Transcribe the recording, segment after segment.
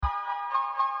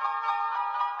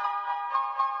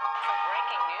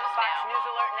Fox News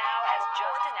Alert now has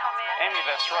just announced. Amy,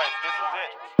 that's right. This is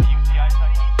it. UCI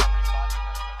technique.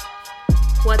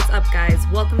 What's up, guys?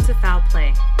 Welcome to Foul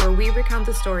Play, where we recount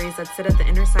the stories that sit at the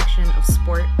intersection of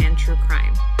sport and true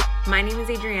crime. My name is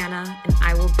Adriana, and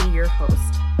I will be your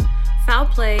host. Foul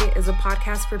Play is a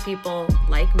podcast for people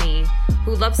like me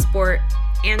who love sport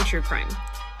and true crime.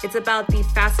 It's about the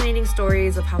fascinating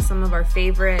stories of how some of our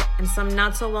favorite and some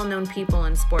not so well-known people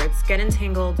in sports get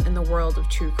entangled in the world of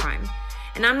true crime.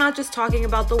 And I'm not just talking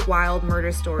about the wild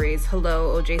murder stories,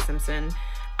 hello, O.J. Simpson.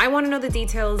 I want to know the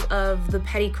details of the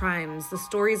petty crimes, the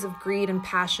stories of greed and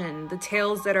passion, the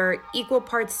tales that are equal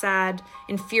parts sad,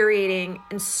 infuriating,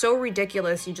 and so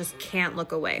ridiculous you just can't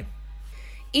look away.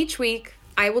 Each week,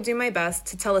 I will do my best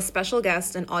to tell a special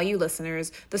guest and all you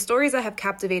listeners the stories that have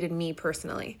captivated me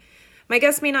personally. My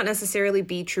guests may not necessarily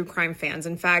be true crime fans.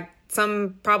 In fact,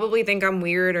 some probably think I'm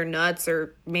weird or nuts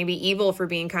or maybe evil for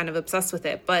being kind of obsessed with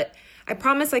it, but I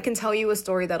promise I can tell you a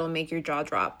story that'll make your jaw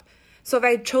drop. So if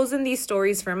I've chosen these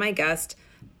stories for my guest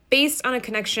based on a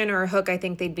connection or a hook I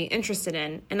think they'd be interested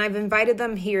in, and I've invited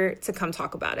them here to come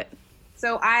talk about it.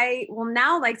 So I will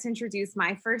now like to introduce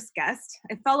my first guest,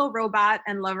 a fellow robot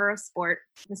and lover of sport,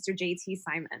 Mr. JT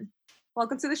Simon.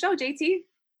 Welcome to the show, JT.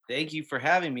 Thank you for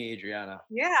having me, Adriana.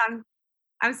 Yeah,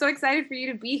 I'm so excited for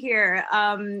you to be here.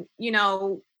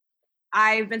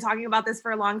 I've been talking about this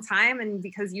for a long time, and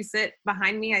because you sit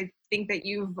behind me, I think that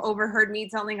you've overheard me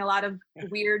telling a lot of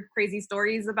weird, crazy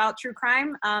stories about true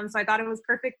crime. So I thought it was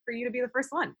perfect for you to be the first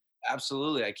one.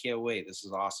 Absolutely. I can't wait. This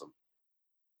is awesome.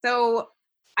 So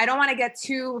I don't want to get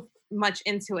too much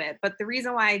into it, but the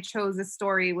reason why I chose this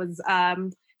story was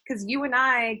because you and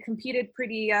I competed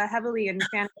pretty heavily in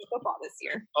fantasy football this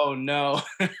year. Oh, no.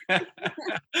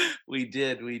 We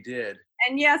did.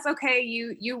 And yes, okay,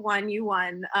 you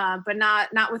won, but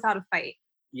not without a fight.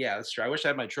 Yeah, that's true. I wish I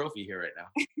had my trophy here right now.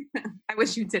 I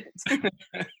wish you didn't.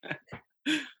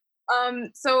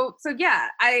 So yeah,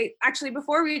 I actually,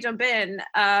 before we jump in,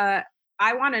 I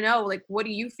want to know, like, what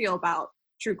do you feel about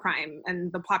true crime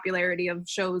and the popularity of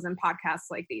shows and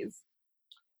podcasts like these?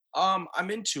 I'm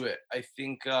into it. I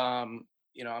think, I'm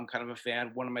kind of a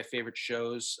fan. One of my favorite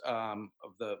shows of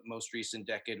the most recent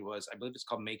decade was, I believe it's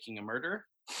called Making a Murder.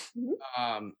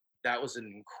 Mm-hmm. That was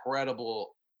an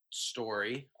incredible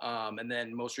story. And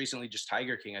then most recently, just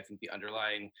Tiger King. I think the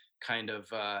underlying kind of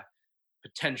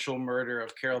potential murder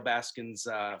of Carol Baskin's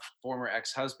former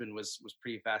ex-husband was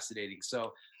pretty fascinating.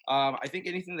 So I think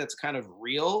anything that's kind of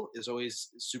real is always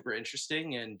super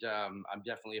interesting. And I'm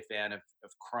definitely a fan of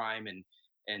crime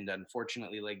and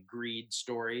unfortunately, like, greed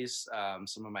stories.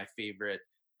 Some of my favorite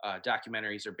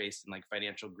documentaries are based in like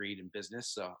financial greed and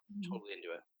business. So I'm totally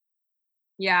into it.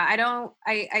 Yeah,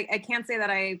 I can't say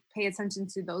that I pay attention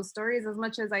to those stories as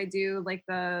much as I do like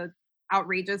the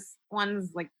outrageous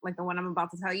ones, like the one I'm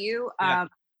about to tell you. Yeah.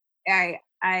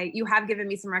 You have given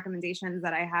me some recommendations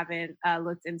that I haven't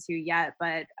looked into yet,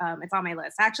 but it's on my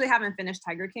list. I actually haven't finished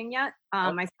Tiger King yet.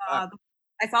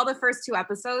 I saw the first 2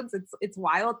 episodes. It's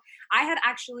wild. I had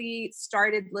actually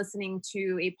started listening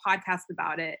to a podcast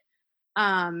about it,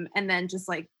 and then just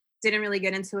like didn't really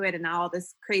get into it. And now all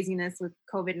this craziness with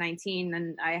COVID-19,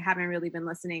 and I haven't really been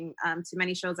listening to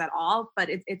many shows at all. But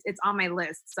it's on my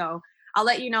list, so I'll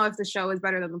let you know if the show is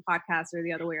better than the podcast or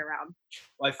the other way around.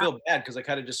 Well, I feel bad because I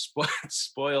kind of just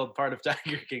spoiled part of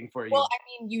Tiger King for you. Well, I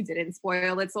mean, you didn't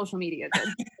spoil it. Social media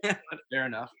did. Fair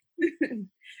enough.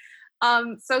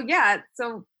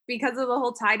 So because of the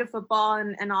whole tie to football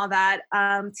and all that,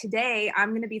 today I'm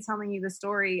going to be telling you the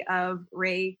story of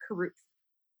Rae Carruth.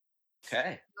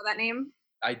 Okay. Know that name?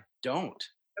 I don't.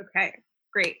 Okay,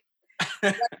 great.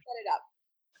 Let's set it up.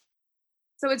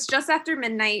 So it's just after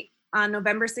midnight on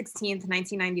November 16th,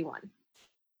 1991.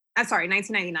 I'm sorry,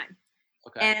 1999.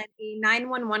 Okay. And a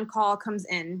 911 call comes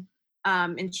in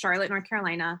Charlotte, North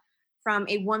Carolina, from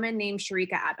a woman named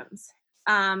Sharika Adams.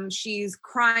 She's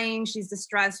crying, she's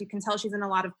distressed, you can tell she's in a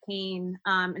lot of pain,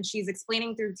 and she's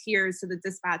explaining through tears to the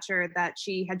dispatcher that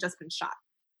she had just been shot.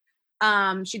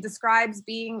 She describes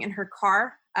being in her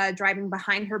car, driving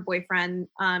behind her boyfriend,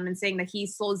 and saying that he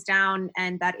slows down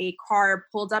and that a car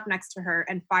pulled up next to her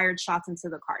and fired shots into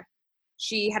the car.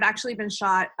 She had actually been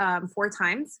shot 4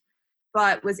 times,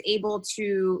 but was able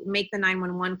to make the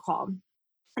 911 call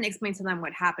and explain to them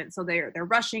what happened. So they're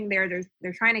rushing there,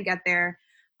 they're trying to get there.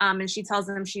 And she tells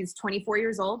them she's 24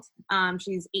 years old.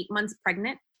 She's 8 months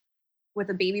pregnant with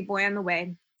a baby boy on the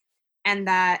way, and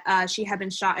that she had been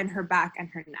shot in her back and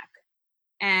her neck.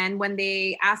 And when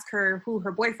they ask her who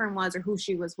her boyfriend was or who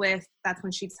she was with, that's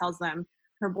when she tells them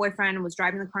her boyfriend was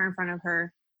driving the car in front of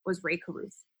her, was Rae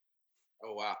Carruth.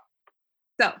 Oh, wow.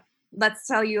 So let's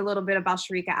tell you a little bit about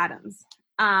Sharika Adams.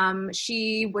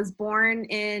 She was born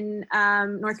in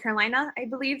North Carolina, I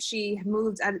believe. She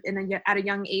moved at a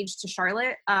young age to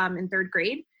Charlotte in 3rd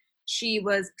grade. She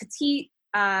was petite,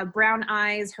 brown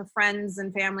eyes. Her friends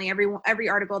and family, every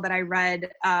article that I read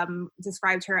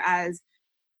described her as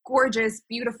gorgeous,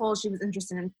 beautiful. She was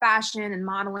interested in fashion and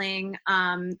modeling.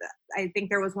 I think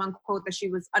there was one quote that she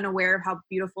was unaware of how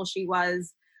beautiful she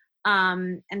was.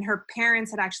 And her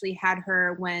parents had actually had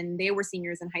her when they were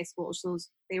seniors in high school. So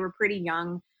they were pretty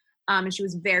young. And she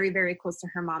was very, very close to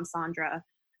her mom, Sandra.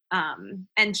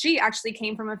 And she actually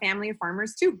came from a family of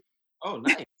farmers too. Oh,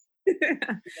 nice.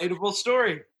 Relatable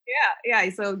story. Yeah.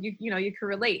 So you can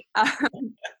relate.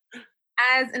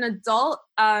 As an adult,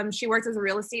 she worked as a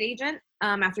real estate agent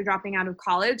after dropping out of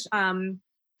college.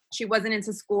 She wasn't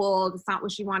into school. That's not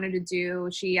what she wanted to do.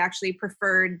 She actually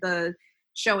preferred the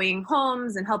showing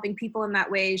homes and helping people in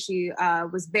that way. She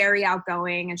was very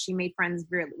outgoing and she made friends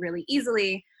really, really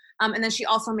easily. And then she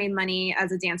also made money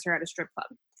as a dancer at a strip club.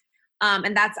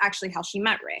 And that's actually how she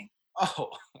met Rae. Oh.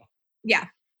 Yeah.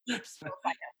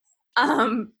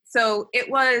 So it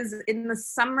was in the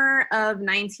summer of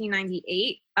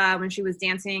 1998 when she was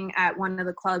dancing at one of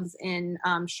the clubs in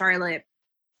Charlotte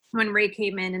when Rae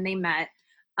came in and they met.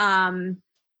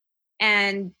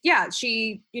 And yeah,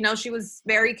 she was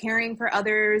very caring for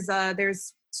others.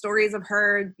 There's stories of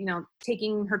her,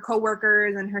 taking her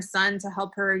coworkers and her son to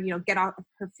help her, get off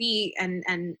her feet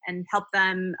and help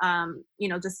them,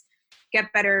 just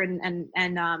get better and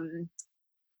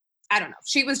I don't know.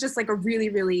 She was just like a really,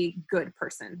 really good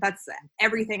person. That's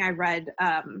everything I read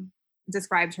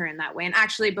described her in that way. And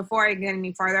actually, before I get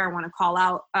any farther, I want to call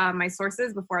out my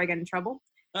sources before I get in trouble.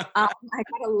 I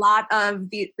got a lot of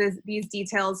these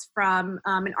details from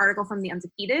an article from The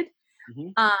Undefeated.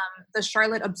 Mm-hmm. The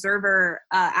Charlotte Observer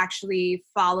actually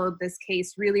followed this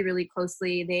case really, really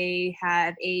closely. They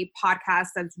had a podcast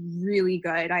that's really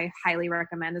good. I highly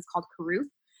recommend. It's called Carruth.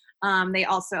 They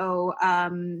also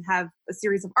have a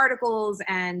series of articles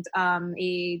and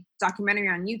a documentary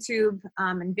on YouTube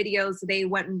and videos. So they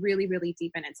went really, really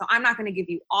deep in it. So I'm not going to give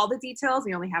you all the details.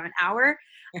 We only have an hour.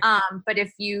 But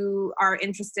if you are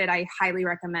interested, I highly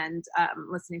recommend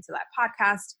listening to that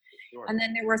podcast. Sure. And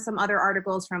then there were some other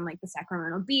articles from like the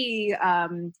Sacramento Bee.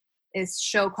 This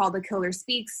show called The Killer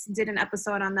Speaks did an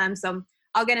episode on them. So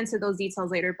I'll get into those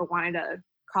details later, but wanted to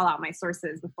call out my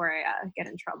sources before I get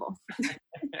in trouble.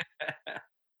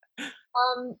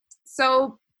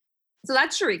 So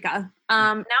that's Sharika.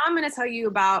 Now I'm going to tell you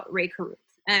about Rae Carruth.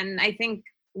 And I think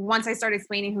once I start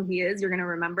explaining who he is, you're going to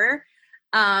remember.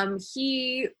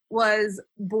 He was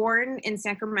born in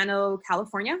Sacramento,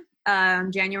 California,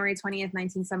 January 20th,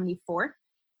 1974.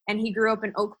 And he grew up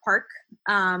in Oak Park,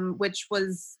 which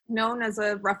was known as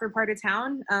a rougher part of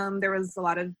town. There was a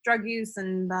lot of drug use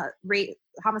and the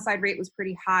homicide rate was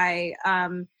pretty high.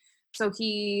 So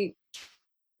he,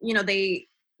 they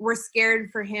were scared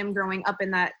for him growing up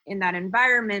in that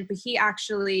environment, but he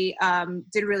actually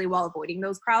did really well avoiding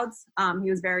those crowds. He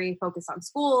was very focused on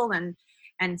school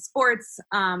and sports.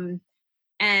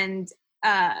 And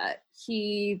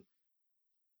he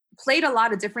played a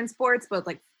lot of different sports, but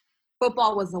like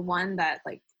football was the one that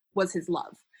like was his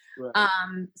love. Right.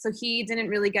 So he didn't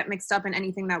really get mixed up in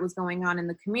anything that was going on in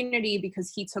the community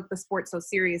because he took the sport so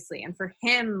seriously. And for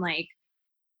him, like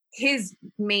his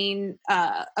main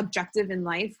objective in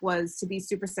life was to be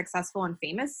super successful and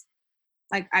famous.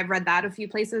 Like I've read that a few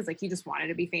places, like he just wanted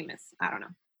to be famous. I don't know.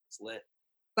 It's lit.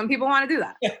 Some people want to do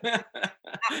that.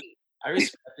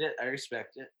 I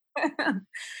respect it.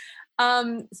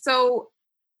 So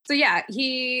yeah,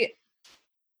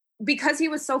 because he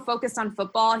was so focused on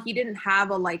football, he didn't have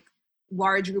a like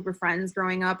large group of friends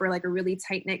growing up or like a really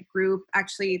tight knit group.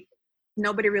 Actually,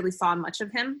 nobody really saw much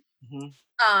of him.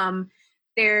 Mm-hmm.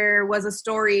 There was a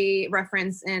story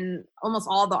reference in almost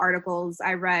all the articles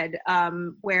I read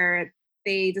where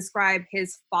they describe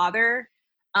his father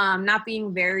not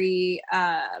being very,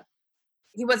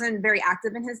 he wasn't very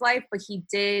active in his life, but he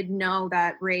did know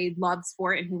that Rae loved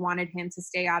sport and he wanted him to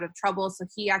stay out of trouble. So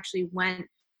he actually went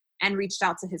and reached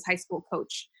out to his high school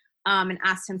coach and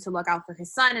asked him to look out for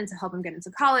his son and to help him get into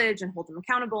college and hold him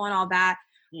accountable and all that.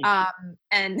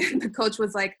 And the coach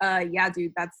was like, yeah,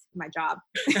 dude, that's my job.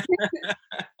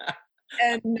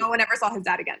 And no one ever saw his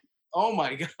dad again. Oh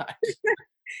my God.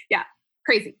 Yeah,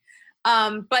 crazy.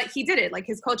 But he did it. Like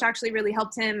his coach actually really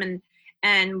helped him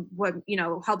and what,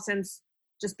 helps him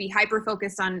just be hyper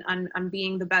focused on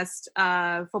being the best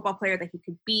football player that he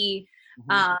could be.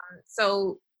 Mm-hmm.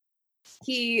 So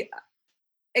he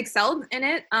excelled in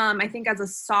it. I think as a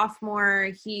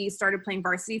sophomore, he started playing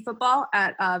varsity football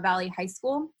at Valley High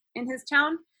School in his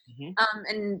town.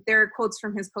 And there are quotes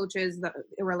from his coaches that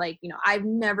were like, I've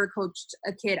never coached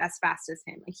a kid as fast as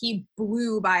him. Like, he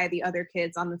blew by the other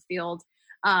kids on the field.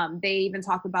 They even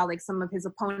talk about like some of his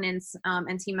opponents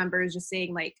and team members just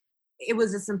saying like it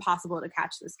was just impossible to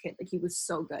catch this kid. Like, he was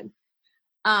so good.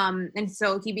 And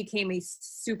so he became a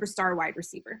superstar wide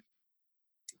receiver.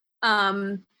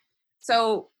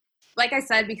 So like I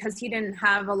said, because he didn't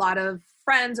have a lot of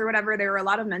friends or whatever, there were a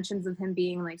lot of mentions of him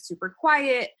being like super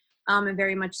quiet and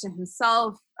very much to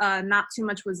himself. Not too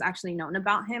much was actually known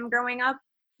about him growing up.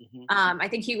 I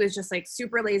think he was just like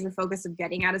super laser focused of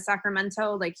getting out of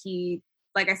Sacramento. Like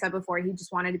I said before, he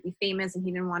just wanted to be famous and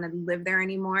he didn't want to live there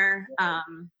anymore.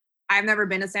 I've never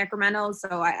been to Sacramento,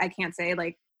 so I can't say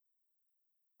like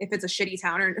if it's a shitty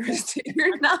town or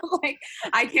not. Like,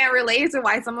 I can't relate to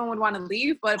why someone would want to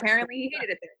leave, but apparently he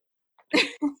hated it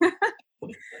there.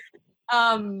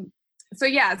 So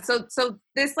yeah, so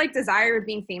this like desire of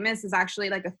being famous is actually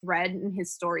like a thread in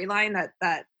his storyline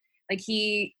that like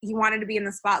he wanted to be in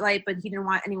the spotlight, but he didn't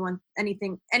want anyone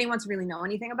to really know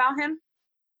anything about him.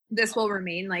 This will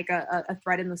remain like a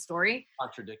thread in the story.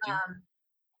 Contradicting.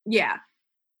 Yeah.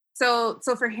 So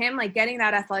for him, like getting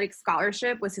that athletic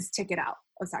scholarship was his ticket out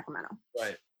of Sacramento.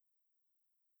 Right.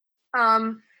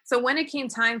 So when it came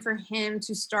time for him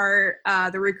to start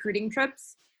the recruiting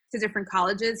trips to different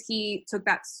colleges, he took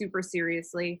that super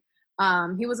seriously.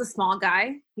 He was a small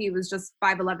guy. He was just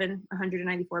 5'11",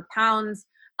 194 pounds,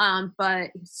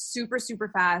 but super, super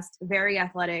fast, very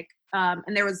athletic.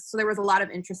 And there was a lot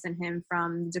of interest in him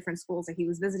from different schools that he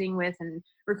was visiting with and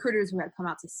recruiters who had come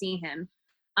out to see him.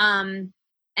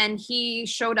 And he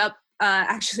showed up,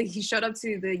 he showed up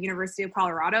to the University of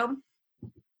Colorado,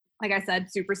 like I said,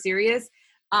 super serious,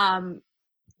 in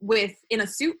a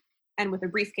suit and with a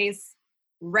briefcase,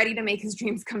 ready to make his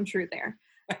dreams come true there.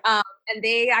 And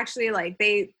they actually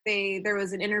there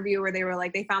was an interview where they were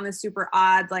like, they found this super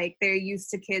odd, like they're used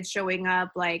to kids showing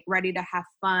up, like ready to have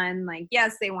fun. Like,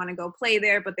 yes, they want to go play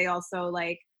there, but they also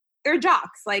like, they're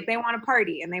jocks. Like they want to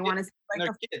party and they want to like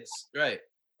they're kids. Right.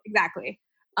 Exactly.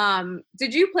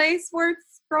 Did you play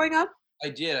sports growing up? I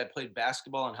did. I played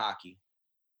basketball and hockey.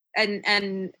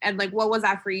 And like, what was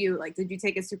that for you? Like, did you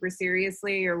take it super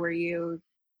seriously or were you?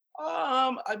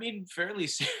 I mean, fairly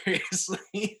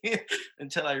seriously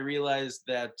until I realized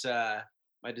that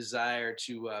my desire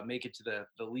to make it to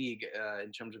the league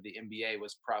in terms of the NBA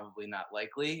was probably not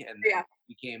likely, and it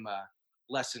became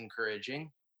less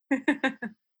encouraging.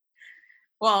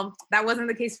 Well, that wasn't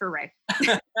the case for Rae.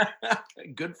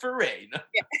 Good for Rae.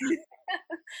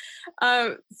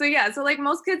 So like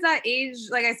most kids that age,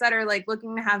 like I said, are like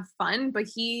looking to have fun, but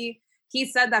he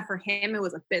said that for him it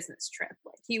was a business trip.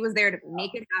 Like he was there to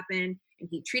make it happen and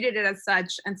he treated it as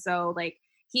such. And so like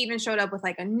he even showed up with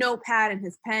like a notepad and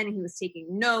his pen and he was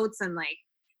taking notes, and like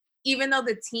even though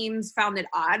the teams found it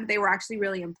odd, they were actually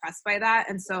really impressed by that.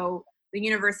 And so the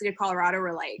University of Colorado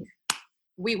were like,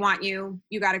 we want you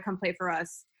got to come play for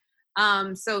us.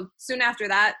 So soon after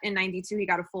that, in 92, he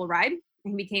got a full ride and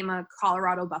he became a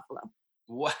Colorado Buffalo.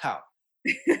 Wow.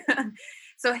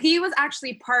 So he was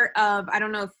actually part of, I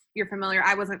don't know if you're familiar,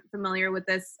 I wasn't familiar with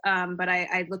this, but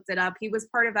I looked it up. He was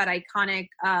part of that iconic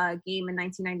game in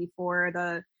 1994,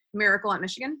 the Miracle at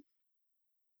Michigan.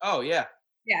 Oh, yeah.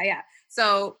 Yeah.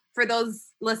 So for those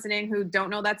listening who don't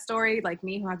know that story, like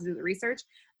me, who have to do the research,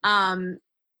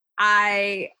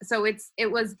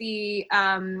 it was the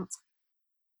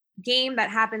game that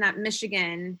happened at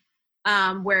Michigan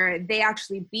where they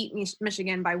actually beat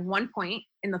Michigan by 1 point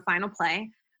in the final play.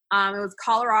 It was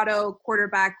Colorado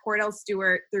quarterback Cordell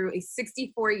Stewart threw a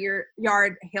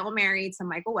 64-yard Hail Mary to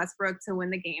Michael Westbrook to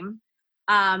win the game.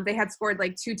 They had scored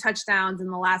like 2 touchdowns in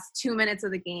the last 2 minutes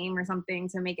of the game or something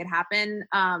to make it happen.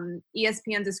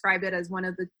 ESPN described it as one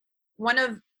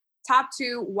of top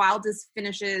 2 wildest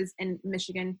finishes in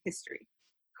Michigan history.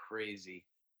 Crazy.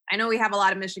 I know we have a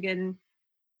lot of Michigan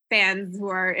fans who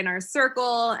are in our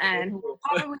circle and who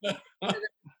probably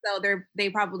so they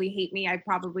probably hate me. I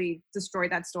probably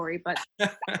destroyed that story, but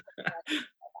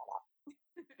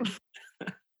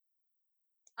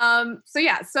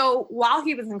so while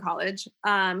he was in college,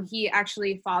 he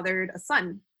actually fathered a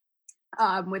son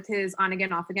with his on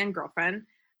again off again girlfriend,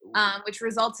 which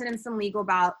resulted in some legal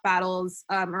battles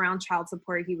around child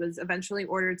support. He was eventually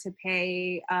ordered to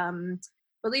pay I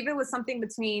believe it was something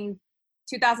between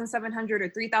 $2,700 or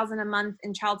 $3,000 a month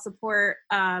in child support.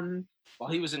 While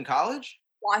he was in college?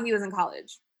 While he was in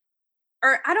college.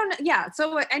 Or I don't know. Yeah.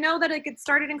 So I know that it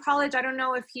started in college. I don't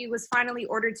know if he was finally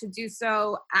ordered to do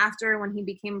so after when he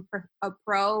became a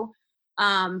pro.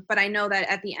 But I know that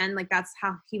at the end, like that's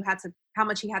how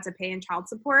much he had to pay in child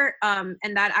support.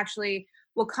 And that actually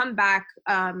will come back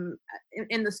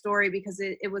in the story because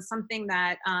it was something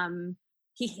that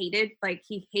he hated. Like,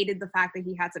 he hated the fact that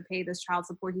he had to pay this child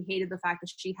support. He hated the fact that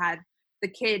she had the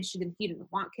kids. He didn't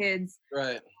want kids.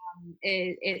 Right.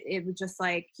 It was just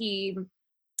like he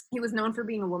was known for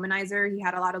being a womanizer. He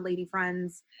had a lot of lady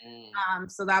friends.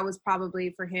 So that was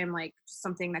probably for him like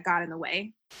something that got in the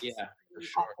way. Yeah, for It's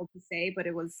sure. awful to say, but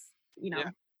it was,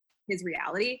 Yeah. his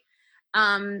reality.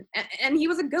 And he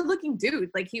was a good looking dude.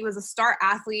 Like, he was a star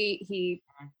athlete. He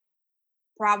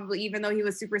probably, even though he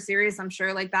was super serious, I'm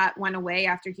sure like that went away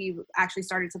after he actually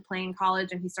started to play in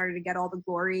college and he started to get all the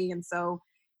glory. And so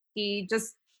he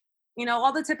just,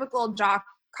 all the typical jock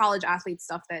college athlete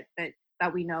stuff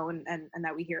that we know and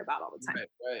that we hear about all the time.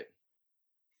 Right.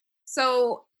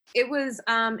 So it was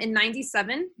in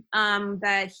 97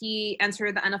 that he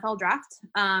entered the NFL draft.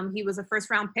 He was a first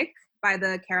round pick by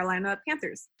the Carolina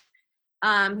Panthers.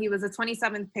 He was a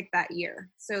 27th pick that year.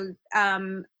 So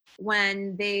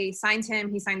when they signed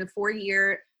him, he signed a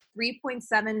 4-year,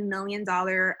 $3.7 million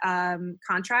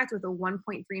contract with a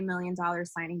 $1.3 million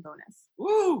signing bonus.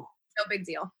 Woo! No big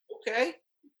deal. Okay.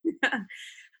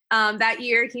 That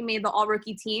year, he made the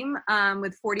all-rookie team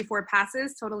with 44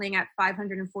 passes, totaling at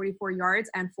 544 yards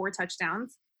and 4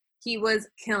 touchdowns. He was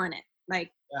killing it.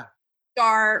 Like,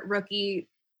 star rookie.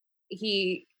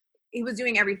 He was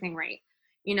doing everything right,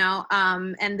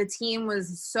 and the team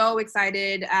was so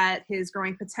excited at his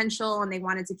growing potential, and they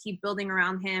wanted to keep building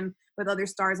around him with other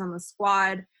stars on the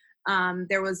squad.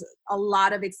 There was a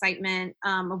lot of excitement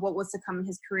of what was to come in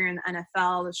his career in the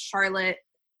NFL. Charlotte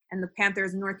and the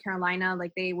Panthers in North Carolina,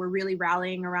 like, they were really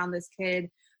rallying around this kid.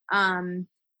 And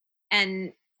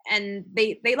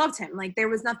they loved him. Like, there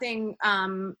was nothing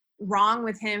wrong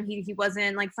with him. He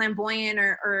wasn't like flamboyant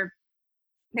or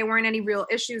there weren't any real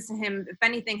issues to him. If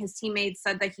anything, his teammates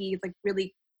said that he like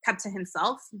really kept to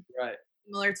himself. Right.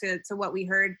 Similar to what we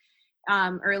heard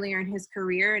earlier in his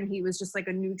career. And he was just like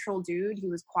a neutral dude. He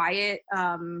was quiet.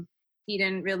 He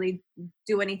didn't really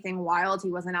do anything wild.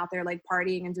 He wasn't out there like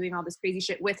partying and doing all this crazy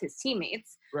shit with his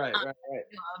teammates. Right.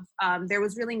 There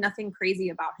was really nothing crazy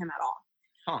about him at all.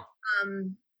 Huh.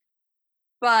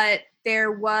 But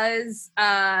there was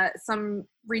some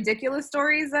ridiculous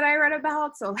stories that I read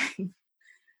about. So like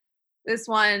this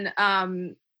one,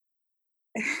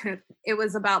 it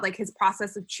was about like his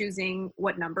process of choosing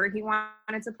what number he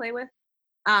wanted to play with.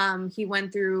 He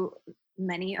went through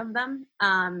many of them.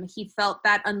 He felt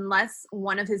that unless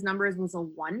one of his numbers was a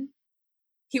 1,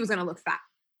 he was going to look fat.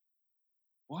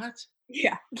 What?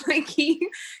 Yeah. Like he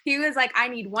was like, I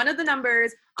need one of the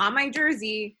numbers on my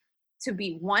jersey to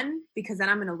be 1 because then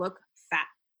I'm going to look fat.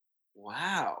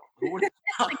 Wow. Who would have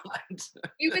thought?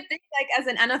 You would think like as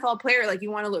an NFL player, like you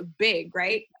want to look big,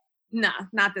 right? Nah,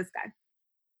 not this guy.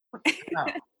 Wow.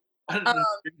 What an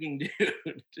intriguing dude.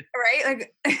 Right?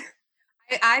 Like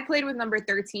I played with number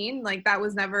 13. Like that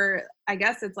was never, I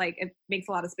guess it's like, it makes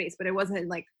a lot of space, but it wasn't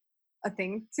like a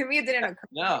thing to me. It didn't occur.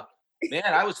 No,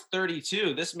 man, I was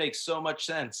 32. This makes so much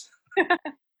sense.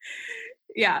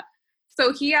 Yeah.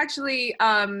 So he actually,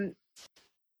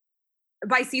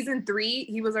 by season 3,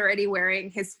 he was already wearing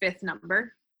his 5th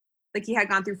number. Like he had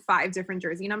gone through 5 different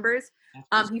jersey numbers.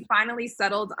 He finally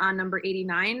settled on number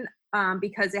 89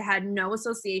 because it had no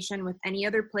association with any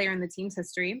other player in the team's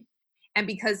history. And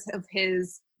because of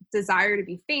his desire to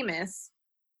be famous,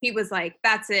 he was like,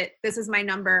 that's it. This is my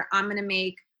number. I'm going to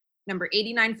make number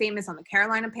 89 famous on the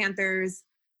Carolina Panthers.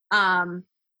 But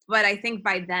I think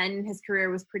by then his career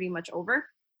was pretty much over.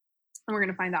 And we're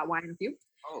going to find out why in a few.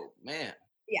 Oh, man.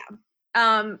 Yeah.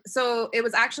 So it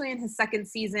was actually in his 2nd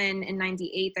season in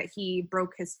 98 that he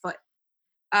broke his foot.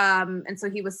 And so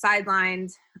he was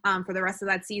sidelined for the rest of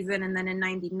that season. And then in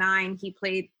 99, he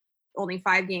played only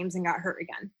 5 games and got hurt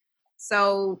again.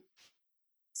 So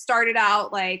started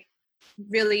out like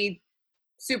really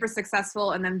super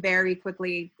successful, and then very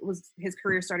quickly his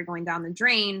career started going down the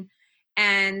drain.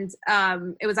 And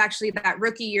it was actually that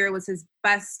rookie year was his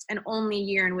best and only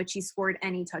year in which he scored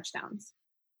any touchdowns.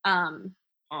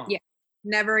 Yeah,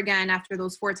 never again after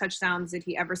those 4 touchdowns did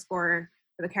he ever score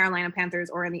for the Carolina Panthers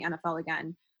or in the NFL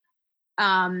again.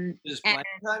 Did his playing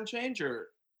time change, or?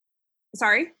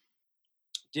 Sorry?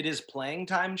 Did his playing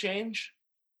time change?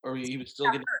 Or he was still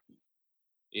getting?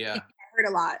 Yeah. He hurt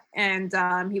a lot. And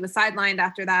he was sidelined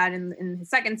after that in his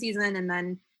 2nd season. And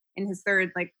then in his 3rd,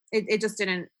 like it just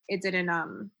didn't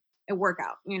work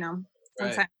out, you know.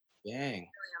 Right. Sometimes Dang.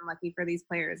 really unlucky for these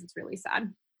players. It's really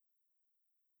sad.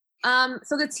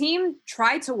 So the team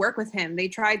tried to work with him. They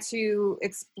tried to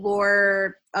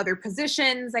explore other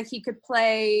positions that he could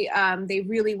play. They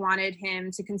really wanted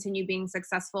him to continue being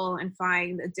successful and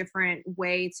find a different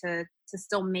way to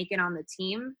still make it on the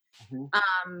team.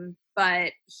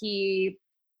 But he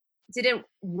didn't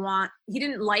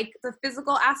like the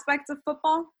physical aspects of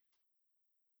football.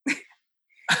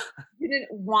 He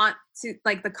didn't want to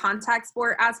like the contact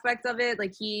sport aspect of it.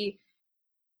 Like he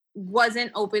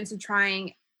wasn't open to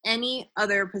trying any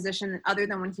other position other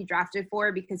than when he drafted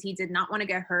for, because he did not want to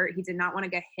get hurt. He did not want to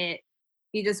get hit.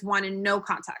 He just wanted no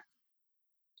contact.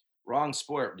 Wrong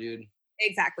sport, dude.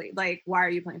 Exactly. Like, why are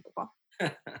you playing football?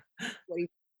 What are you...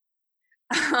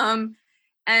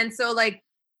 And so like,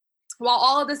 while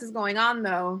all of this is going on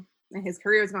though, and his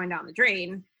career is going down the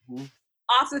drain,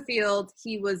 off the field,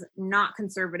 he was not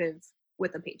conservative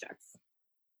with the paychecks.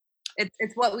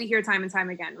 It's what we hear time and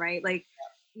time again, right? Like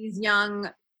these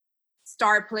young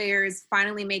star players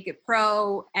finally make it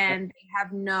pro and they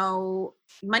have no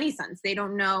money sense. They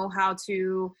don't know how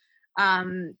to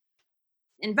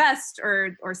invest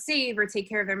or save or take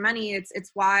care of their money.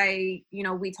 It's why, you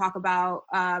know, we talk about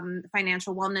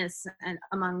financial wellness and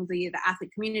among the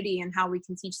athlete community and how we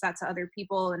can teach that to other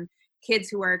people and kids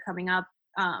who are coming up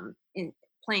in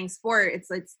playing sport.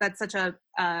 That's such a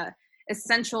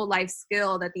essential life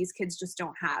skill that these kids just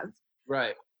don't have.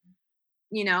 Right.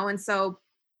 You know, and so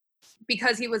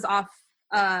because he was not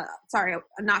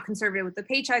conservative with the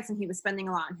paychecks and he was spending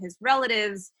a lot on his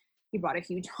relatives, he bought a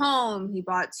huge home, he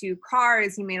bought 2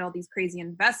 cars, he made all these crazy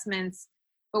investments.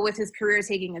 But with his career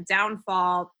taking a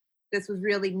downfall, this was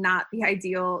really not the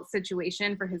ideal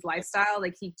situation for his lifestyle.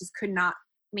 Like he just could not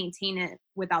maintain it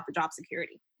without the job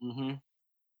security.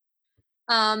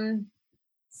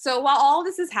 So while all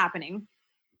this is happening,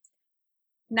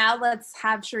 now let's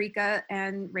have Sharika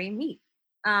and Rae meet.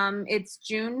 It's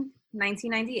June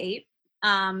 1998.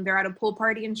 They're at a pool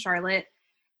party in Charlotte,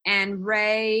 and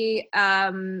Rae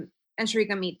and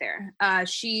Sharika meet there.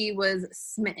 She was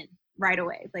smitten right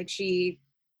away. Like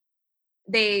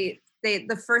the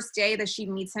first day that she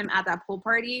meets him at that pool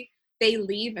party, they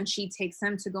leave and she takes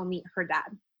him to go meet her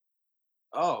dad.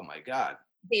 Oh my God.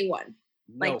 Day one.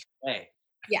 No way.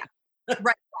 Yeah.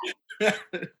 Red flag.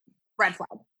 Red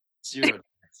flag.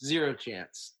 Zero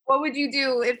chance. What would you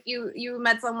do if you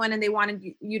met someone and they wanted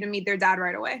you to meet their dad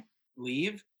right away?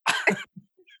 Leave?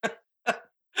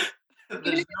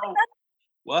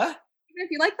 What? Even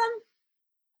if you like them?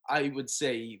 I would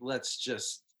say let's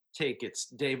just take it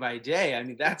day by day. I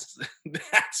mean, that's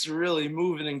really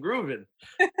moving and grooving.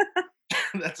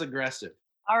 That's aggressive.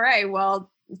 All right.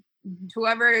 Well,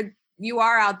 whoever you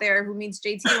are out there who meets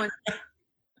JT,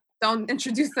 don't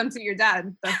introduce them to your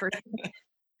dad the first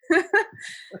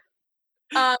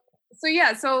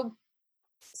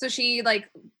So she like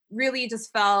really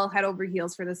just fell head over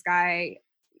heels for this guy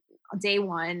day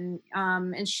one.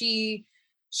 And she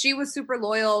was super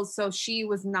loyal, so she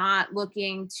was not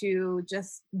looking to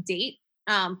just date,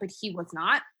 but he was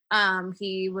not.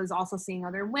 He was also seeing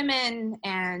other women,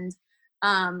 and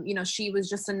you know, she was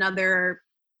just another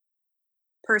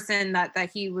person that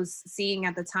he was seeing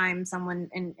at the time, someone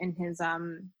in his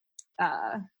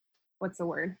what's the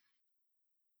word?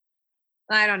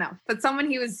 I don't know, but someone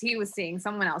he was seeing,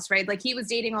 someone else, right? Like he was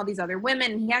dating all these other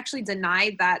women. He actually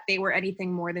denied that they were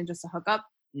anything more than just a hookup.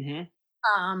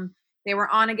 They were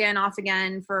on again, off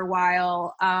again for a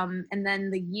while. And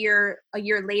then a year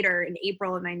later, in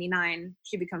April of 99,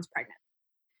 she becomes pregnant.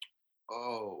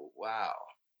 Oh, wow.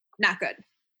 Not good.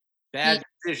 Bad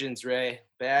decisions, Rae.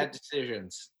 Bad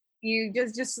decisions. You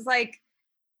just like,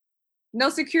 no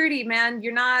security, man.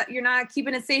 You're not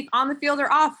keeping it safe on the field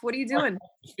or off. What are you doing?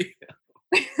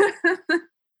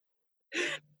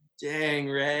 Dang,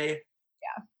 Rae.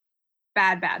 Yeah.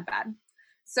 Bad.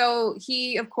 So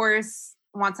he, of course,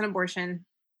 wants an abortion.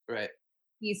 Right.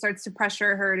 He starts to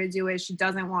pressure her to do it. She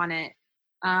doesn't want it.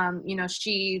 You know,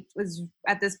 she was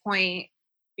at this point,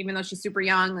 even though she's super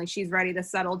young, like she's ready to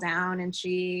settle down, and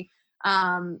she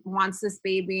wants this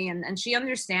baby, and she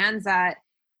understands that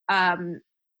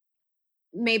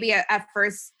maybe at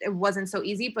first it wasn't so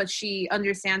easy, but she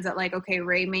understands that like, okay,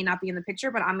 Rae may not be in the picture,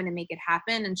 but I'm going to make it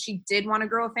happen. And she did want to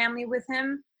grow a family with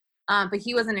him, but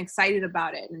he wasn't excited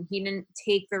about it, and he didn't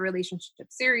take the relationship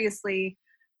seriously.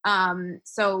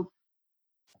 So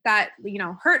that, you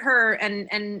know, hurt her,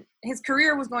 and his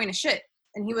career was going to shit,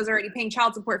 and he was already paying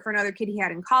child support for another kid he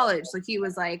had in college. So he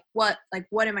was like, what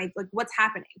am I, like, what's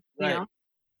happening? You know?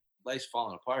 Life's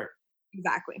falling apart.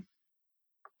 Exactly.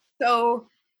 So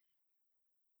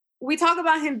we talk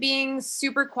about him being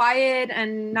super quiet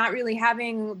and not really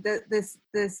having this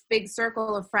big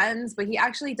circle of friends, but he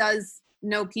actually does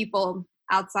know people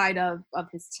outside of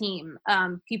his team.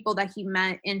 People that he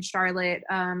met in Charlotte,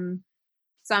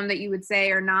 some that you would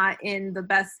say are not in the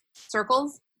best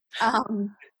circles.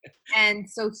 And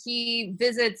so he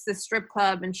visits the strip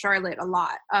club in Charlotte a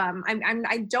lot.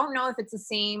 I don't know if it's the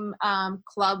same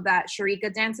club that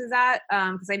Sharika dances at,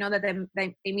 because I know that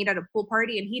they meet at a pool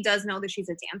party, and he does know that she's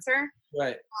a dancer.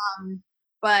 Right.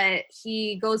 But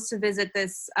he goes to visit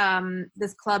this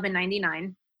club in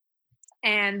 '99,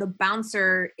 and the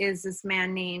bouncer is this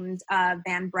man named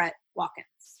Van Brett Watkins.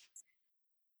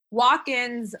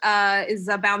 Watkins is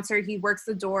a bouncer. He works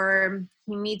the door.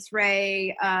 He meets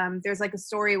Rae. There's like a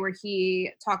story where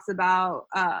he talks about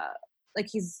like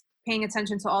he's paying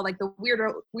attention to all like the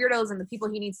weirdos and the people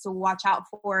he needs to watch out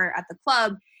for at the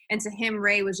club. And to him,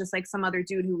 Rae was just like some other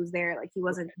dude who was there. Like he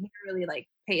didn't really like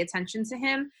pay attention to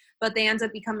him, but they end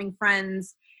up becoming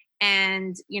friends.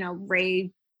 And, you know,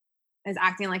 Rae is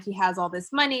acting like he has all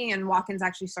this money, and Watkins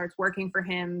actually starts working for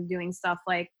him, doing stuff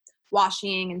like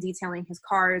washing and detailing his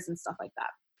cars and stuff like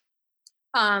that.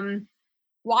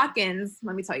 Watkins,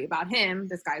 let me tell you about him.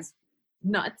 This guy's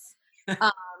nuts.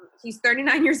 He's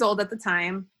 39 years old at the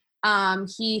time.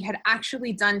 He had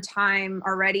actually done time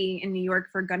already in New York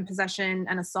for gun possession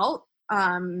and assault,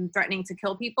 threatening to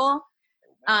kill people.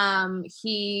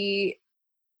 He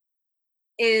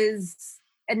is,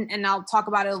 and I'll talk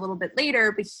about it a little bit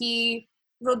later, but he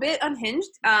a little bit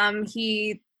unhinged.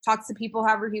 He talks to people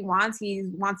however he wants. He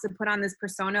wants to put on this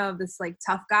persona of this like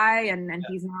tough guy, and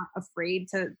he's not afraid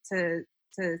to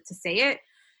say it.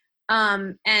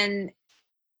 And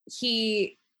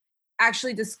he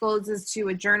actually discloses to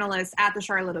a journalist at the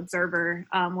Charlotte Observer,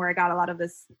 where I got a lot of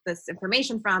this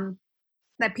information from,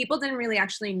 that people didn't really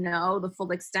actually know the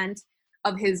full extent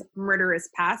of his murderous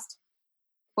past,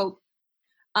 quote,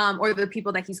 or the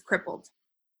people that he's crippled.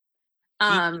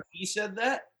 He said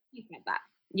that? He said that,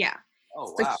 yeah.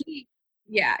 Oh, so wow.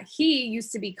 He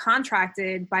used to be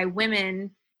contracted by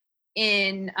women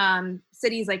in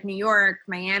cities like New York,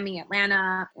 Miami,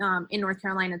 Atlanta, in North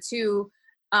Carolina too,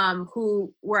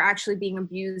 who were actually being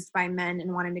abused by men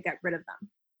and wanting to get rid of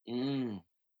them.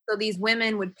 So these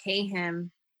women would pay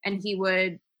him, and he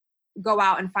would go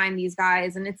out and find these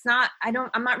guys. And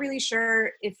I'm not really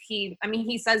sure if he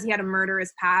says he had a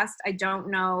murderous past. I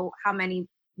don't know how many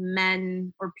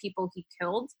men or people he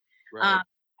killed. Right.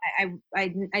 I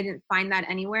didn't find that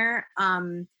anywhere.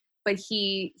 But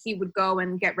he would go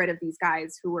and get rid of these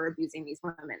guys who were abusing these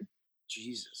women.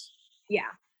 Jesus.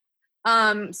 Yeah.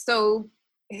 So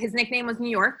his nickname was New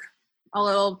York. A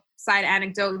little side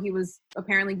anecdote: he was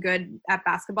apparently good at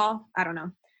basketball. I don't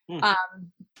know.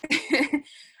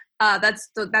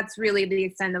 That's really the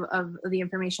extent of the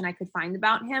information I could find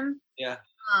about him. Yeah.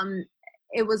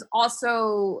 It was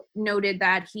also noted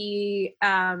that he's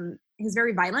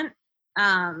very violent.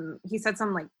 He said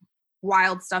some like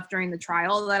wild stuff during the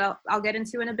trial that I'll get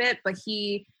into in a bit, but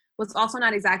he was also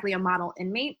not exactly a model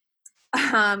inmate.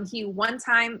 He one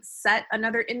time set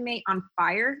another inmate on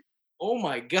fire. Oh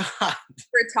my God.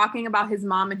 For talking about his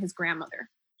mom and his grandmother.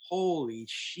 Holy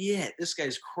shit. This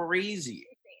guy's crazy.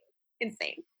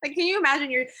 Insane. Like, can you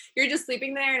imagine you're just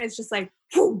sleeping there and it's just like,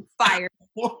 whoo, fire.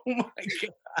 Oh my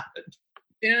God.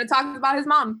 You know, talking about his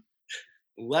mom.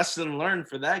 Lesson learned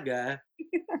for that guy.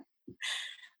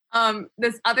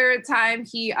 This other time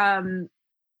he's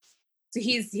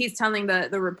telling the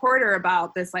reporter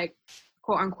about this like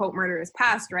quote unquote murderous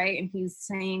past, right? And he's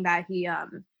saying that he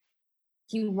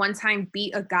one time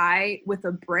beat a guy with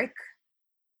a brick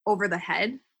over the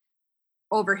head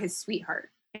over his sweetheart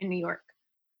in New York.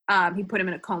 He put him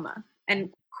in a coma,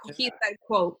 and he said,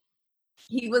 quote,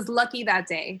 "He was lucky that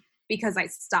day because I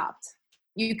stopped.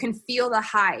 You can feel the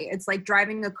high. It's like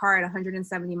driving a car at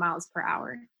 170 miles per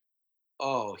hour."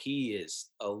 Oh, he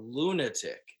is a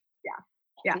lunatic.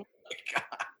 Yeah. Oh my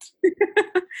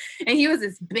God. And he was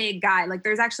this big guy. Like,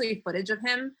 there's actually footage of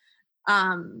him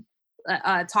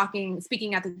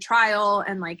speaking at the trial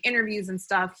and like interviews and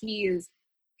stuff. He is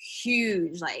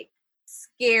huge, like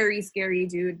scary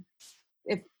dude.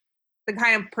 If the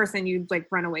kind of person you'd like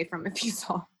run away from if you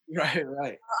saw.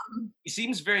 Right. He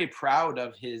seems very proud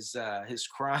of his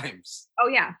crimes. Oh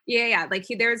yeah. Like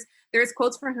there's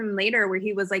quotes from him later where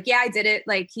he was like, "Yeah, I did it."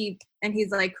 Like he's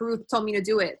like, "Carruth told me to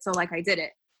do it, so like I did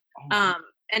it." Oh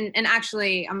and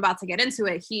actually, I'm about to get into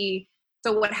it.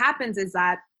 So what happens is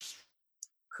that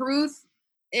Carruth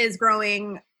is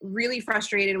growing really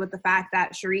frustrated with the fact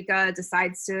that Sharika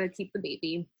decides to keep the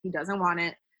baby. He doesn't want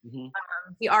it. Mm-hmm.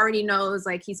 He already knows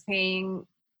like he's paying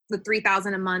the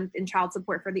 $3,000 a month in child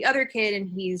support for the other kid, and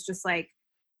he's just like,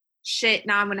 shit,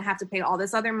 now I'm gonna have to pay all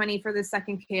this other money for the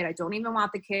second kid. I don't even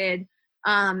want the kid.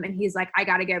 And he's like, I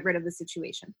gotta get rid of the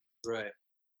situation. Right.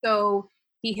 So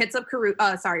he hits up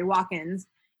Watkins,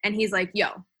 and he's like,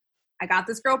 yo, I got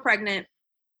this girl pregnant.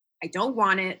 I don't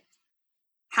want it.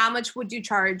 How much would you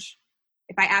charge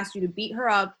if I asked you to beat her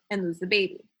up and lose the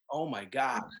baby? Oh my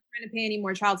God. I'm not trying to pay any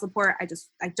more child support. I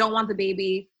don't want the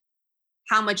baby.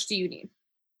 How much do you need?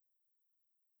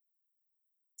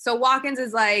 So Watkins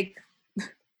is like,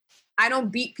 I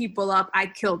don't beat people up. I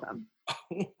kill them. Oh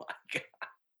my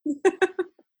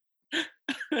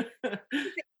God.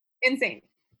 Insane.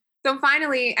 So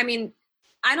finally, I mean,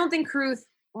 I don't think Carruth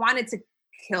wanted to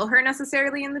kill her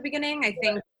necessarily in the beginning. I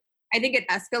think it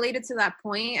escalated to that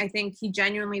point. I think he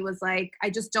genuinely was like, I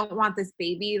just don't want this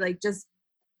baby. Like, just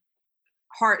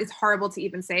it's horrible to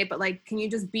even say, but like, can you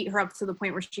just beat her up to the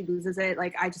point where she loses it?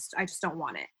 Like, I just don't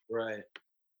want it. Right.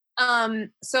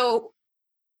 So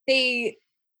they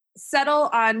settle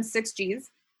on 6 G's.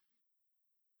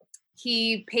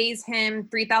 He pays him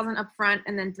 $3,000 up front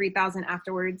and then $3,000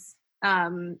 afterwards,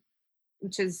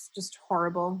 which is just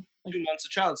horrible. 2 months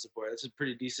of child support. That's a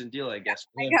pretty decent deal, I guess.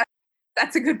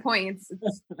 That's a good point. It's a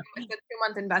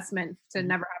 2-month investment to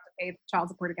never have to pay child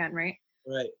support again, right?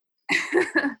 Right.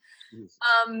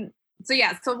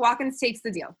 So Watkins takes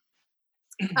the deal.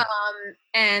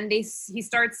 And he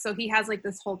starts, so he has like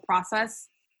this whole process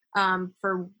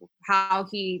for how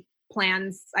he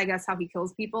plans, I guess, how he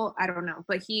kills people. I don't know.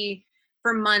 But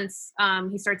for months,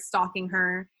 he starts stalking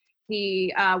her.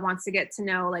 He wants to get to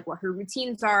know like what her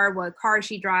routines are, what car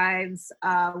she drives,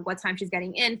 what time she's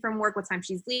getting in from work, what time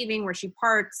she's leaving, where she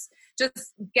parks,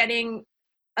 just getting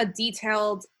a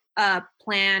detailed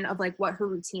plan of like what her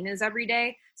routine is every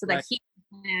day so that he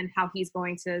can plan how he's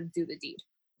going to do the deed.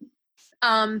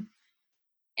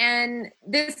 And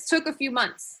this took a few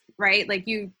months, right? Like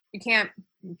you can't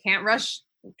rush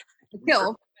to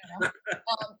kill.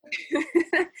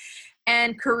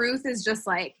 And Carruth is just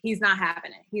like, he's not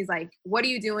having it. He's like, what are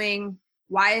you doing?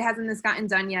 Why hasn't this gotten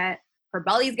done yet? Her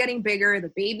belly's getting bigger.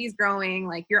 The baby's growing.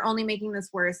 Like, you're only making this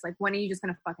worse. Like, when are you just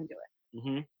going to fucking do it?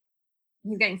 Mm-hmm.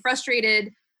 He's getting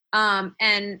frustrated.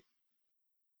 And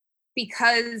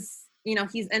because, you know,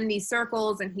 he's in these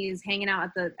circles and he's hanging out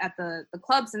at the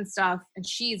clubs and stuff, and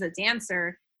she's a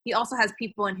dancer, he also has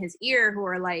people in his ear who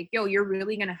are like, yo, you're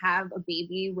really going to have a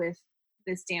baby with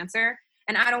this dancer?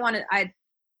 And I don't want to,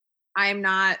 I'm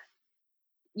not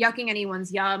yucking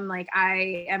anyone's yum. Like,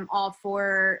 I am all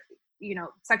for, you know,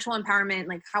 sexual empowerment,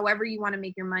 like however you want to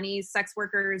make your money. Sex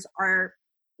workers are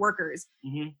workers.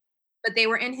 Mm-hmm. But they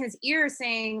were in his ear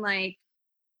saying like,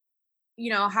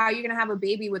 you know, how are you going to have a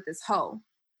baby with this hoe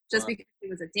just because he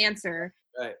was a dancer?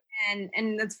 Right.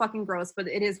 And that's fucking gross, but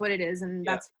it is what it is. And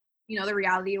that's, you know, the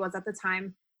reality was at the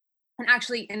time. And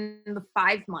actually in the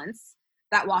 5 months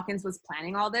that Watkins was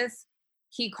planning all this,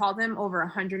 he called him over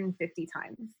 150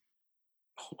 times.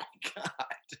 Oh my God.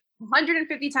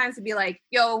 150 times to be like,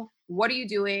 yo, what are you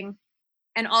doing?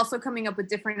 And also coming up with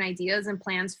different ideas and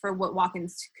plans for what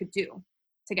Watkins could do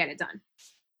to get it done.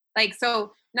 Like,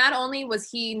 so not only was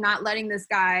he not letting this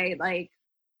guy like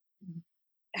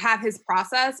have his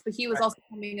process, but he was also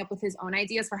coming up with his own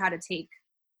ideas for how to take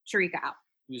Sharika out.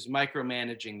 He was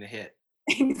micromanaging the hit.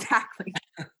 Exactly.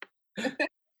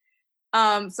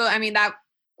 So I mean, that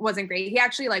wasn't great. He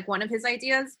actually, like, one of his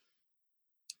ideas,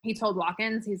 he told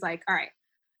Watkins, he's like, all right,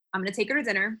 I'm going to take her to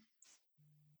dinner,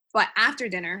 but after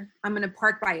dinner, I'm going to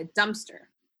park by a dumpster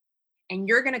and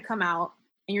you're going to come out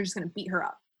and you're just going to beat her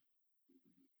up.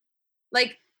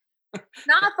 Like,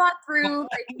 not thought through.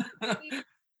 Like,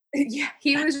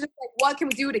 he was just like, what can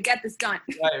we do to get this done?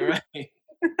 Right.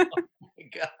 Oh my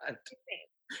God.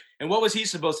 And what was he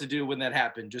supposed to do when that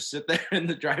happened? Just sit there in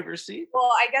the driver's seat?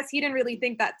 Well, I guess he didn't really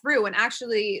think that through. And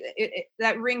actually,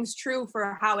 that rings true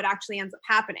for how it actually ends up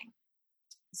happening.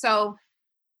 So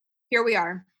here we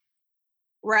are.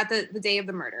 We're at the day of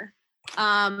the murder.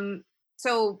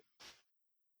 So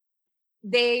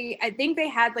I think they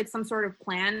had like some sort of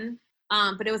plan,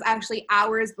 but it was actually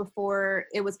hours before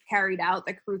it was carried out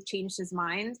that Carruth changed his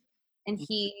mind. And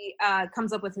he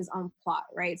comes up with his own plot,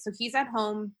 right? So he's at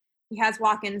home. He has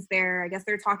Watkins there. I guess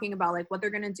they're talking about like what they're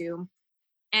going to do.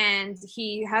 And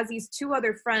he has these 2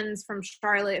 other friends from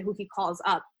Charlotte who he calls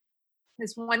up.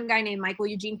 This one guy named Michael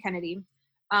Eugene Kennedy.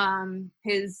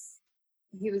 He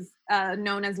was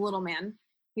known as Little Man.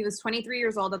 He was 23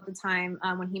 years old at the time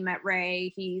when he met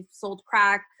Rae. He sold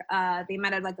crack. They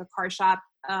met at like a car shop,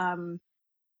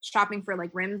 shopping for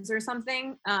like rims or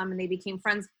something. And they became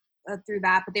friends through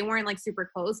that, but they weren't like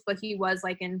super close, but he was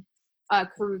like in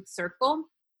Carruth's circle.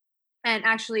 And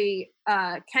actually,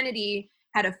 Kennedy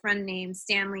had a friend named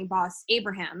Stanley Boss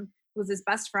Abraham, who was his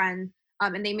best friend,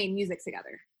 and they made music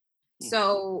together.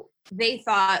 So they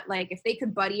thought, like, if they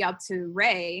could buddy up to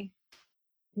Rae,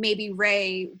 maybe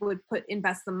Rae would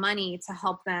invest the money to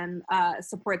help them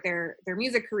support their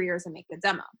music careers and make the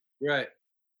demo. Right.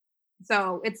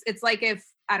 So it's like if,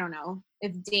 I don't know,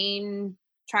 if Dane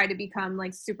tried to become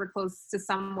like super close to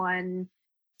someone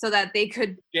so that they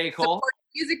could J. Cole? support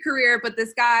his music career, but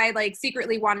this guy like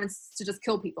secretly wanted to just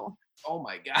kill people. Oh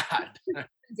my God.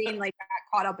 Dane like got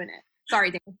caught up in it.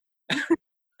 Sorry, Dane.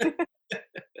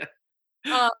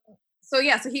 So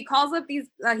yeah, so he calls up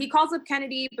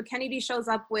Kennedy, but Kennedy shows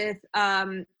up with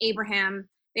Abraham.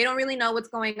 They don't really know what's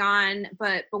going on,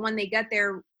 but when they get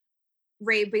there,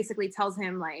 Rae basically tells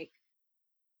him like,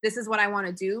 this is what I want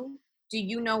to do. Do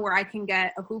you know where I can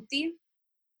get a hoopty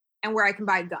and where I can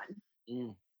buy a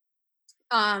gun?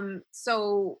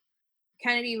 So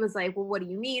Kennedy was like, well, what do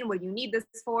you mean? What do you need this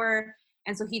for?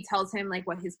 And so he tells him like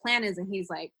what his plan is. And he's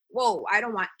like, whoa, I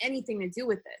don't want anything to do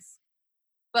with this.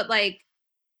 But like,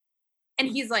 and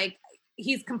he's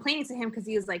complaining to him because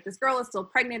he was like, this girl is still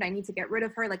pregnant. I need to get rid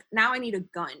of her. Like, now I need a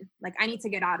gun. Like, I need to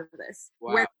get out of this.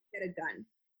 Wow. Where can I get a gun?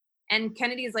 And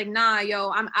Kennedy's like, nah,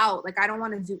 yo, I'm out. Like, I don't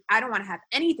want to have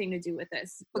anything to do with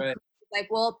this. But right. Like,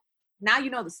 well, now you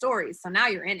know the story. So now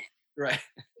you're in it. Right.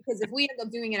 Because if we end up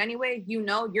doing it anyway, you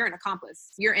know, you're an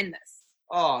accomplice. You're in this.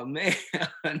 Oh, man.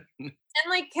 And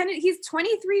like Kennedy, he's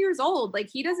 23 years old. Like,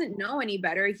 he doesn't know any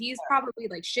better. He's probably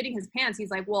like shitting his pants. He's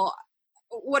like, well,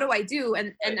 what do I do?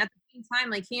 And at the same time,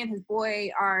 like he and his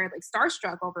boy are like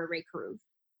starstruck over Rae Carruth.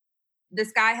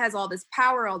 This guy has all this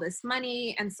power, all this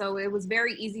money, and so it was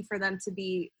very easy for them to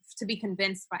be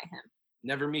convinced by him.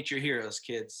 Never meet your heroes,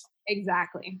 kids.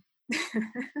 Exactly.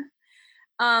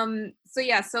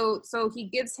 So he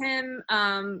gives him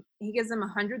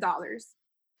 $100,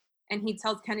 and he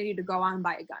tells Kennedy to go out and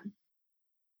buy a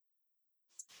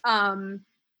gun.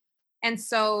 And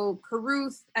so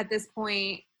Carruth at this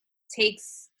point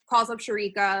calls up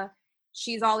Sharika.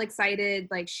 She's all excited,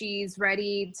 like she's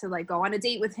ready to like go on a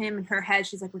date with him. In her head,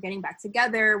 she's like, we're getting back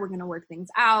together, we're gonna work things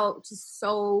out. Just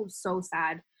so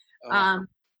sad.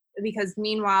 Because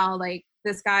meanwhile, like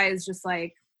this guy is just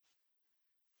like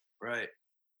right,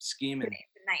 scheming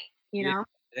tonight, you know?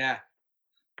 Yeah.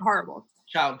 Horrible.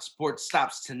 Child support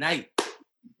stops tonight.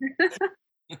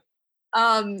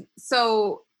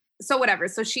 So whatever.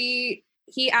 So he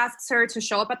asks her to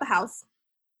show up at the house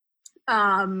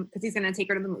because he's gonna take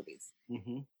her to the movies.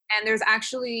 Mm-hmm. And there's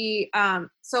actually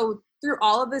so through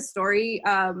all of this story,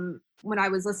 when I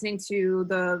was listening to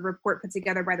the report put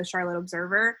together by the Charlotte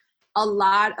Observer, a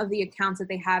lot of the accounts that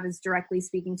they have is directly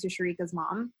speaking to Sharika's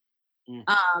mom.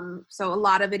 So a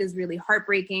lot of it is really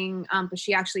heartbreaking, but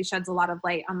she actually sheds a lot of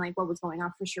light on like what was going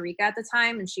on for Sharika at the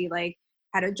time, and she like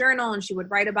had a journal and she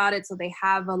would write about it, so they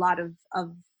have a lot of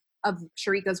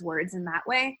Sharika's words in that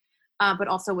way, but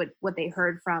also what they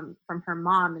heard from her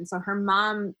mom. And so her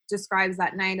mom describes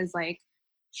that night as like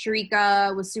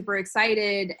Sharika was super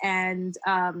excited, and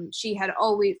she had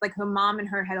always, like, her mom and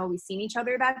her had always seen each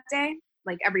other that day,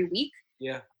 like every week.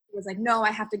 Yeah. It was like, no,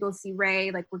 I have to go see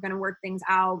Rae, like we're gonna work things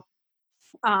out.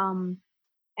 And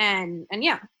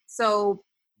yeah, so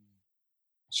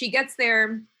she gets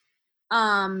there,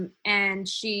 and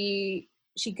she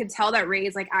could tell that Rae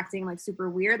is like acting like super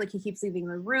weird. Like he keeps leaving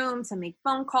the room to make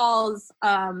phone calls,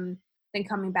 then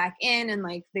coming back in, and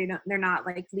like they're not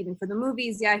like leaving for the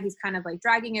movies yet. He's kind of like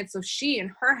dragging it. So she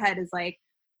in her head is like,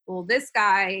 well, this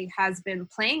guy has been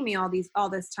playing me all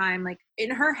this time. Like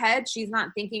in her head, she's not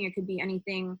thinking it could be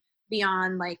anything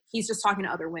beyond like he's just talking to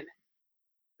other women.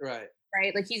 Right.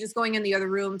 Right? Like he's just going in the other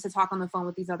room to talk on the phone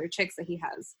with these other chicks that he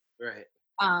has. Right.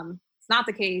 It's not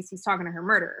the case. He's talking to her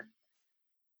murderer.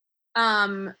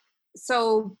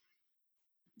 So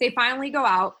they finally go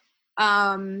out,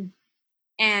 and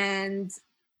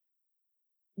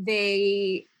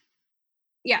they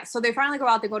finally go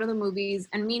out, they go to the movies,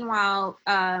 and meanwhile,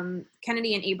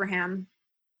 Kennedy and Abraham,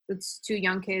 it's two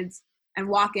young kids, and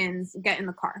Watkins get in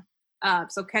the car.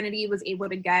 So Kennedy was able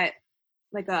to get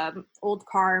like a old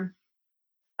car.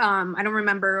 I don't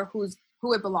remember who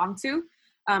it belonged to.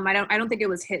 I don't think it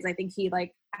was his. I think he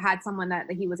like had someone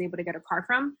that he was able to get a car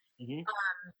from. Mm-hmm.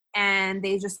 And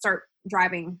they just start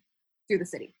driving through the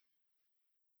city.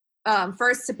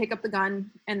 First to pick up the gun,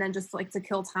 and then just like to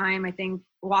kill time. I think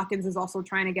Watkins is also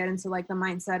trying to get into like the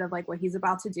mindset of like what he's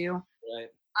about to do. Right.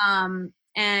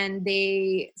 And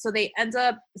they end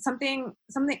up something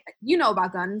you know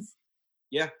about guns.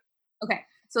 Yeah. Okay.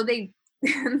 So they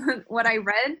what I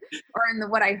read or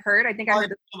what I heard, I think I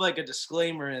heard like a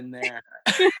disclaimer in there.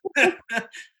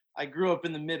 I grew up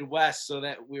in the Midwest, so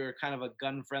that we were kind of a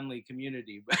gun-friendly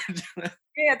community. But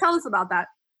yeah, tell us about that.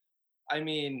 I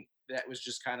mean, that was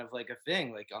just kind of like a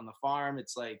thing. Like on the farm,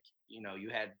 it's like, you know, you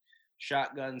had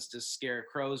shotguns to scare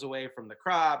crows away from the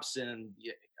crops, and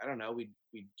I don't know, we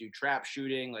do trap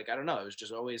shooting. Like, I don't know, it was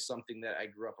just always something that I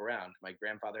grew up around. My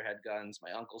grandfather had guns,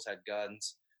 my uncles had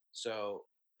guns, so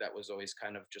that was always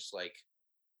kind of just like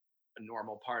a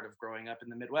normal part of growing up in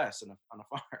the Midwest and on a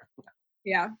farm.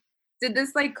 Yeah. Did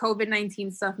this like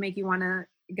COVID-19 stuff make you want to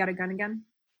get a gun again?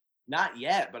 Not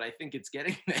yet, but I think it's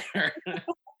getting there.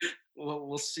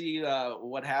 We'll see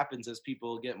what happens as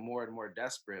people get more and more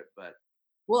desperate. But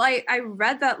Well, I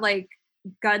read that like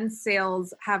gun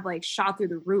sales have like shot through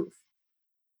the roof.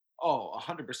 oh,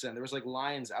 100%. There was like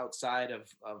lines outside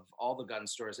of all the gun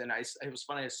stores, and it was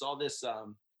funny. I saw this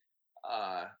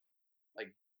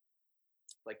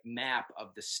like map of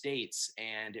the states,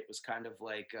 and it was kind of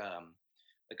like a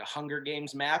Hunger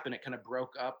Games map, and it kind of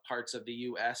broke up parts of the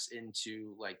U.S.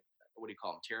 into like, what do you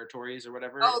call them, territories or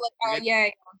whatever? Oh, like yeah.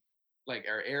 Like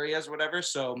our areas or whatever.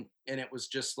 So, and it was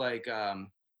just like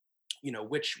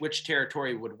which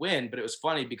territory would win. But it was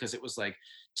funny because it was like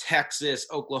Texas,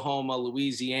 Oklahoma,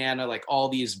 Louisiana, like all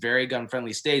these very gun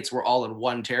friendly states were all in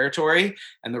one territory,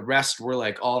 and the rest were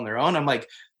like all on their own. I'm like,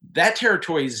 that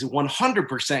territory is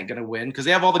 100% going to win because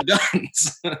they have all the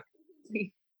guns.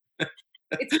 It's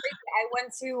crazy. I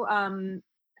went to I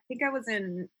think I was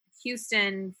in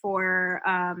Houston for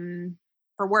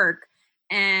work,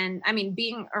 and I mean,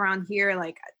 being around here,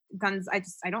 like guns, I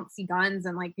don't see guns,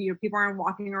 and like people aren't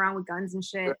walking around with guns and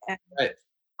shit. And Right.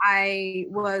 I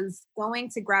was going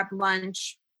to grab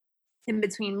lunch in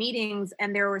between meetings,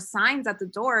 and there were signs at the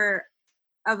door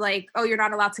of like, oh, you're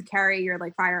not allowed to carry your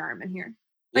like firearm in here.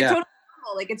 Like, Yeah. totally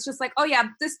normal. Like, it's just like, oh yeah,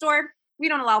 this door, we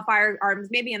don't allow firearms.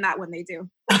 Maybe in that one they do.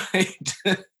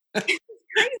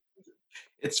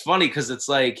 It's funny because it's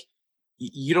like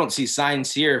you don't see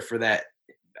signs here for that,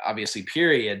 obviously,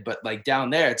 period, but like down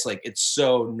there it's like it's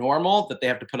so normal that they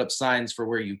have to put up signs for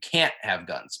where you can't have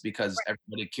guns because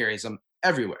everybody carries them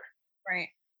everywhere. Right.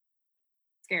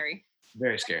 Scary.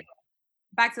 Very scary.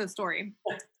 Back to the story.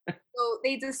 So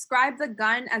they describe the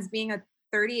gun as being a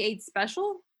 38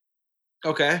 special.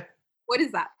 Okay. What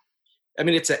is that? I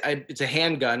mean, it's a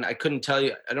handgun. I couldn't tell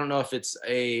you. I don't know if it's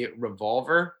a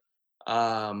revolver,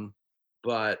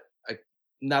 but I'm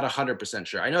not 100%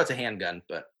 sure. I know it's a handgun,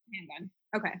 but Handgun.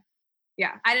 Okay.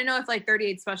 Yeah. I didn't know if like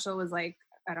 38 special was like,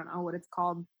 I don't know what it's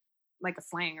called, like a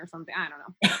slang or something. I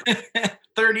don't know.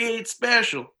 38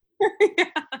 special.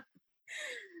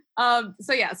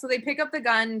 Yeah. So they pick up the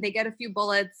gun, they get a few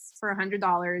bullets for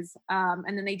 $100,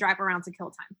 and then they drive around to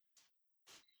kill time.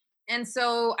 And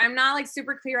so I'm not like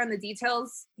super clear on the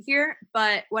details here,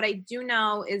 but what I do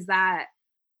know is that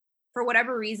for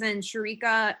whatever reason,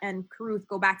 Sharika and Carruth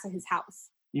go back to his house.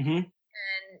 Mm-hmm. And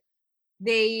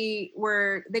they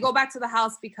go back to the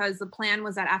house because the plan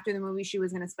was that after the movie she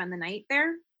was going to spend the night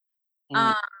there.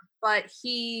 But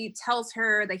he tells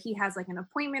her that he has like an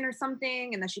appointment or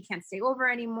something and that she can't stay over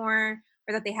anymore,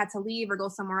 or that they had to leave or go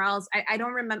somewhere else. I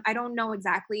don't remember. I don't know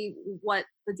exactly what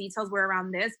the details were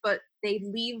around this, but they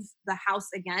leave the house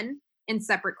again in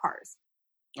separate cars.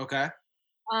 Okay.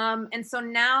 And so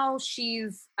now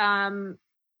she's back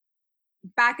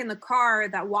in the car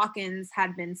that Watkins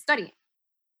had been studying.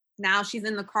 Now she's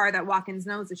in the car that Watkins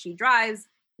knows that she drives.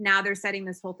 Now they're setting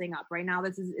this whole thing up. Right now,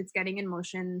 it's getting in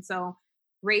motion. So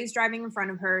Rae's driving in front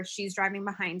of her. She's driving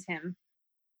behind him.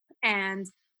 And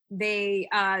they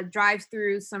drive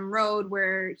through some road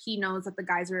where he knows that the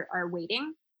guys are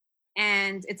waiting.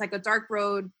 And it's like a dark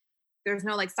road. There's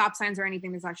no like stop signs or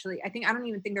anything. There's actually, I don't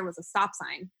even think there was a stop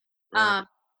sign. Right.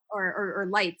 Or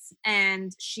lights.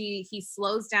 And he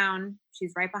slows down.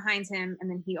 She's right behind him. And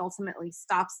then he ultimately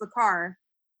stops the car.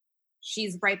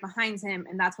 She's right behind him,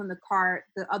 and that's when the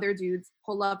other dudes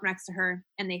pull up next to her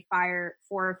and they fire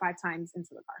 4 or 5 times into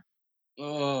the car.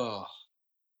 Oh.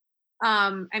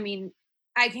 I mean,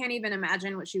 I can't even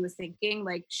imagine what she was thinking.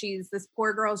 Like, this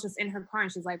poor girl's just in her car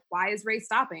and she's like, why is Rae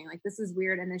stopping? Like, this is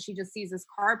weird. And then she just sees this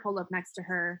car pull up next to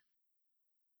her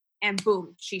and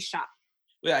boom, she's shot.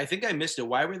 Yeah, I think I missed it.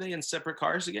 Why were they in separate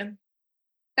cars again?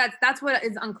 That's what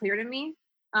is unclear to me.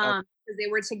 Because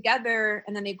they were together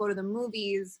and then they go to the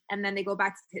movies and then they go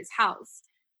back to his house.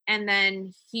 And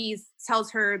then he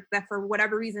tells her that for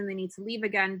whatever reason they need to leave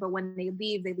again, but when they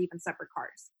leave in separate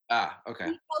cars. Ah, okay.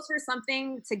 He tells her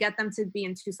something to get them to be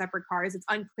in 2 separate cars. It's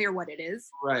unclear what it is.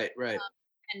 Right.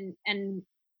 And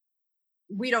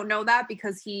we don't know that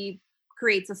because he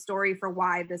creates a story for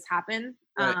why this happened.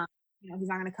 Right. He's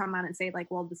not going to come out and say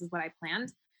like, well, this is what I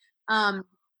planned.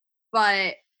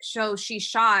 But so she's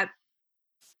shot.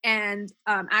 And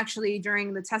actually,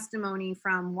 during the testimony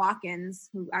from Watkins,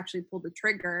 who actually pulled the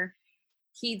trigger,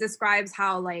 he describes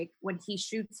how, like, when he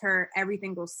shoots her,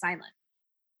 everything goes silent,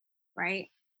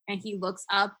 right? And he looks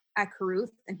up at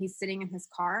Carruth and he's sitting in his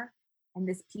car, and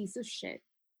this piece of shit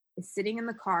is sitting in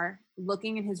the car,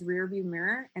 looking in his rearview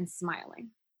mirror and smiling.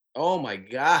 Oh my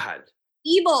God.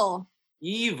 Evil.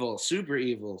 Evil, super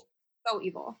evil. So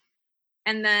evil.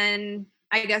 And then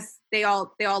I guess they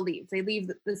all leave. They leave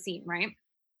the scene, right?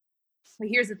 But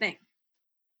here's the thing.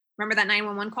 Remember that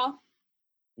 911 call?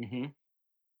 Mm-hmm.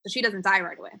 So she doesn't die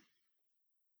right away.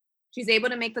 She's able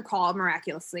to make the call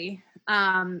miraculously.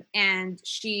 And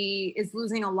she is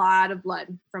losing a lot of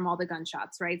blood from all the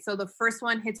gunshots, right? So the first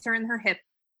one hits her in her hip.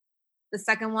 The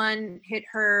second one hit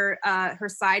her her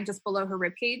side just below her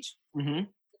rib cage. Mm-hmm.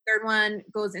 The third one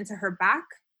goes into her back.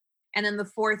 And then the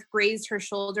fourth grazed her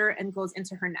shoulder and goes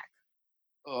into her neck.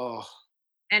 Oh.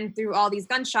 And through all these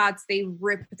gunshots, they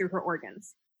rip through her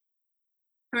organs.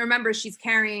 And remember, she's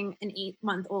carrying an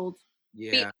 8-month-old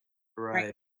baby.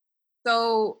 Right.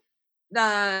 So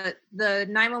the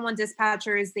 911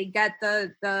 dispatchers, they get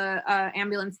the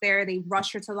ambulance there, they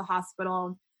rush her to the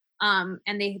hospital, and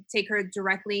they take her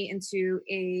directly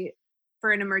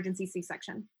for an emergency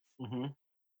C-section. Mm-hmm.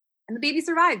 And the baby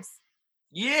survives.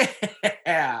 Yeah.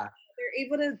 They're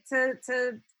able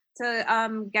to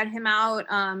get him out.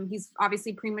 He's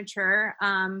obviously premature.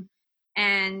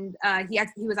 And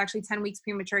he was actually 10 weeks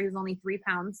premature. He was only 3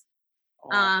 pounds.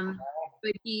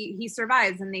 But he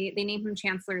survives, and they name him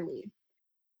Chancellor Lee.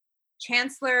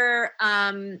 Chancellor,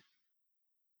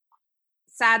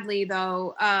 sadly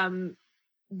though,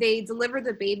 they delivered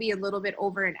the baby a little bit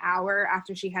over an hour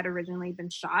after she had originally been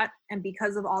shot, and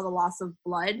because of all the loss of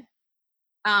blood,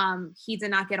 he did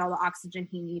not get all the oxygen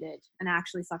he needed and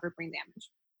actually suffered brain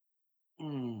damage.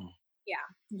 Yeah,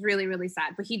 it's really, really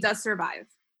sad, but he does survive.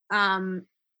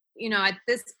 At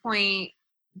this point,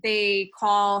 they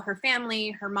call her family.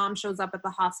 Her mom shows up at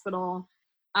the hospital,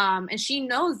 and she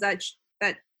knows that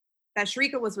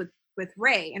Sharika was with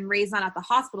Rae, and Ray's not at the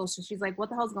hospital. So she's like, "What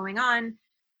the hell's going on?"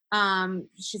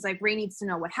 She's like, "Rae needs to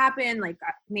know what happened. Like,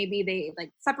 maybe they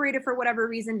separated for whatever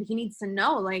reason. But he needs to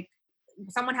know. Like,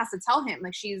 someone has to tell him.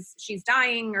 Like, she's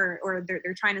dying, or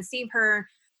they're trying to save her.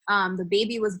 The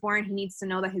baby was born. He needs to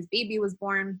know that his baby was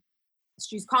born."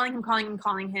 She's calling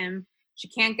him. She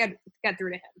can't get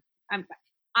through to him.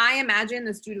 I imagine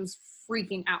this dude was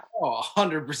freaking out. Oh,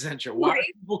 100% sure. Why are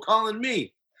people calling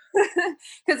me?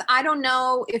 Because I don't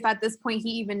know if at this point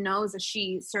he even knows that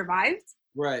she survived.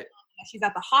 Right. She's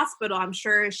at the hospital. I'm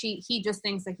sure he just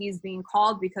thinks that he's being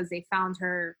called because they found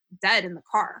her dead in the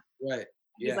car. Right.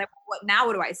 He's like, what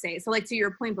do I say? So to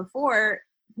your point before,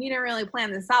 he didn't really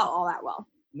plan this out all that well.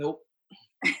 Nope.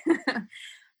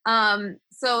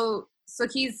 So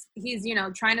he's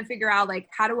trying to figure out,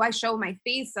 how do I show my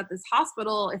face at this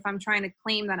hospital if I'm trying to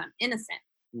claim that I'm innocent,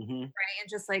 mm-hmm. right? And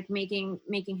just making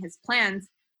his plans.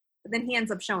 But then he ends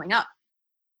up showing up.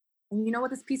 And you know what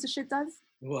this piece of shit does?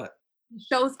 What? He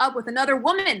shows up with another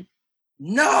woman.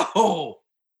 No.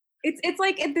 It's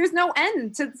there's no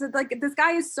end to this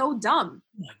guy is so dumb.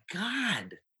 Oh my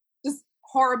God. Just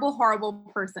horrible, horrible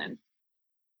person.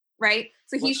 Right?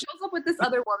 So he shows up with this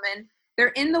other woman. They're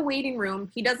in the waiting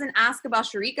room. He doesn't ask about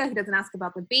Sharika. He doesn't ask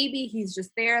about the baby. He's just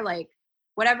there,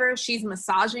 whatever. She's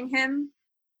massaging him.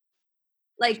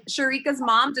 Sharika's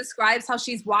mom describes how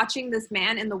she's watching this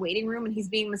man in the waiting room, and he's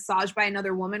being massaged by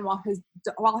another woman while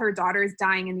her daughter is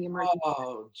dying in the emergency.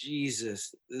 Oh,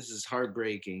 Jesus. This is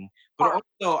heartbreaking. But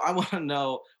also, I want to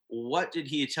know, what did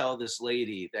he tell this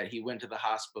lady that he went to the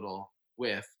hospital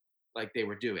with, they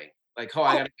were doing? I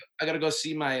gotta go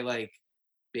see my,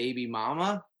 baby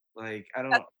mama? I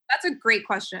don't know. That's a great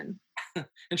question.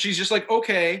 And she's just like,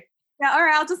 okay. Yeah, all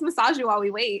right, I'll just massage you while we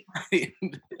wait.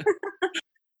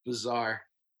 Bizarre.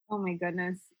 Oh my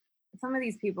goodness. Some of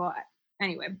these people,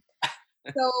 anyway.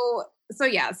 So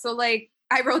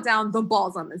I wrote down the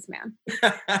balls on this man.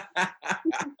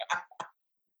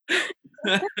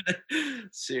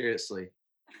 Seriously.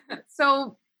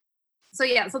 So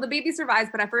the baby survives,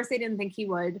 but at first they didn't think he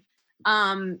would.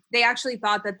 They actually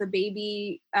thought that the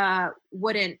baby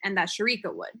wouldn't, and that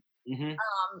Sharika would. Mm-hmm.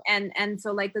 And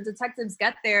so the detectives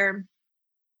get there,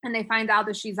 and they find out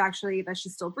that she's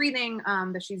still breathing,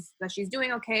 that she's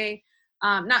doing okay.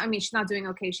 She's not doing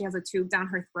okay. She has a tube down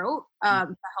her throat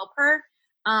to help her.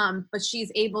 But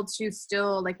she's able to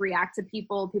still react to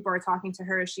people. People are talking to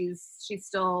her. She's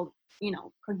still,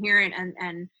 coherent.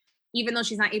 And even though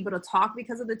she's not able to talk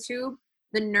because of the tube,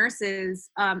 the nurses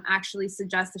actually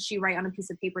suggest that she write on a piece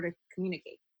of paper to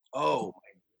communicate. Oh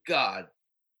my God.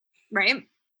 Right?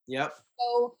 Yep.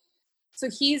 So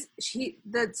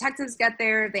the detectives get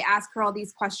there, they ask her all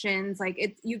these questions.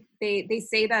 They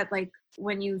say that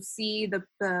when you see the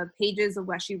pages of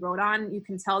what she wrote on, you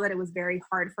can tell that it was very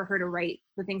hard for her to write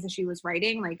the things that she was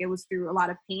writing. It was through a lot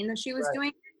of pain that she was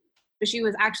doing. but she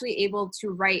was actually able to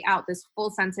write out this full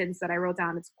sentence that I wrote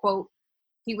down. It's quote,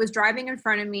 "He was driving in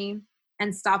front of me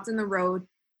and stopped in the road,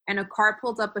 and a car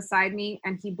pulled up beside me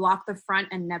and he blocked the front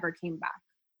and never came back."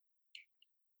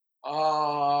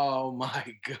 Oh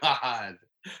my God.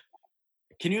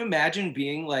 Can you imagine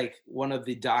being like one of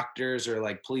the doctors or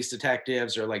like police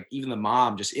detectives or like even the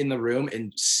mom just in the room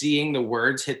and seeing the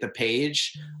words hit the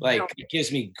page? Like it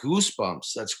gives me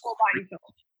goosebumps. That's Full body chill.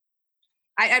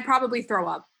 I'd probably throw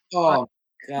up. oh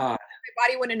God. My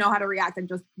body wouldn't know how to react and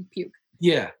just puke.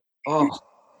 Yeah. Oh.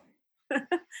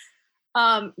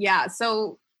 Yeah.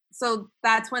 So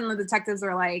that's when the detectives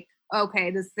are like,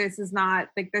 okay, this is not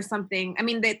like there's something. I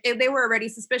mean, they were already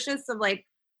suspicious of like,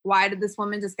 why did this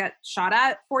woman just get shot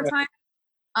at 4 times?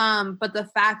 But the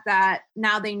fact that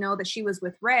now they know that she was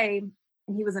with Rae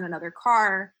and he was in another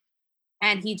car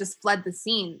and he just fled the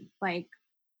scene. Like,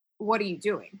 what are you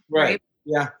doing? Right.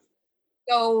 Yeah.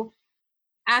 So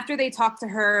after they talk to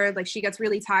her, like she gets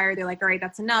really tired. They're like, all right,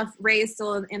 that's enough. Rae is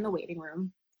still in the waiting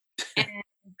room. And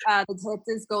the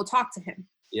detectives go talk to him.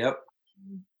 Yep.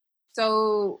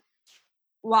 So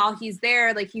while he's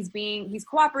there, like he's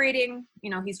cooperating,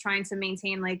 he's trying to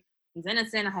maintain like he's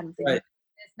innocent. I hadn't figured this.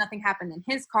 Nothing happened in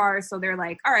his car. So they're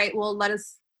like, all right, well, let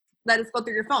us go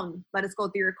through your phone. Let us go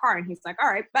through your car. And he's like, all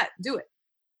right, bet, do it.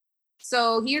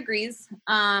 So he agrees.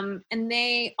 And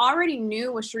they already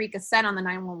knew what Sharika said on the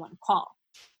 911 call.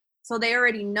 So they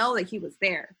already know that he was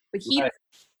there, but he doesn't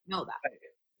know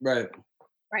that.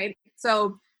 Right.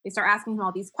 So they start asking him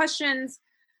all these questions.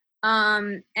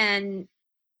 And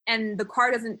the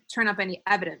car doesn't turn up any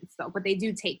evidence though, but they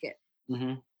do take it.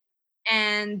 Mm-hmm.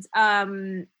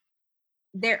 And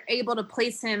they're able to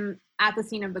place him at the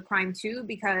scene of the crime too,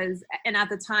 and at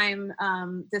the time,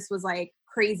 this was like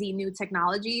crazy new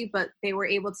technology, but they were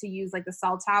able to use like the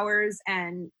cell towers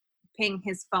and ping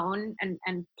his phone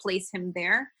and place him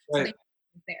there. Right. So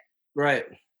there. Right.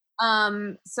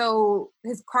 So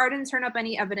his car didn't turn up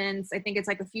any evidence. I think it's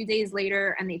like a few days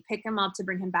later, and they pick him up to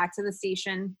bring him back to the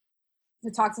station to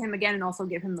talk to him again and also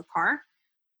give him the car.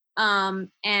 And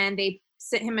they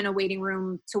sit him in a waiting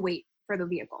room to wait for the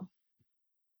vehicle.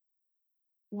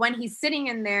 When he's sitting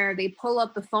in there, they pull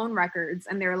up the phone records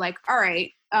and they're like, all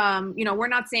right, we're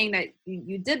not saying that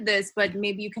you did this, but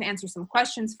maybe you can answer some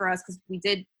questions for us because we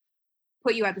did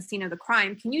put you at the scene of the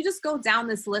crime. Can you just go down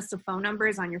this list of phone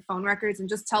numbers on your phone records and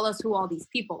just tell us who all these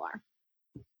people are?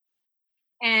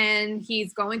 And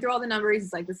he's going through all the numbers.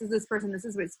 He's like, this is this person, this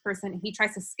is this person. He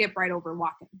tries to skip right over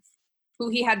Watkins, who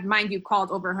he had, mind you,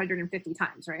 called over 150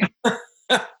 times, right?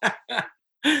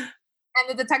 And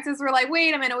the detectives were like,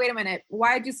 wait a minute.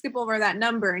 Why'd you skip over that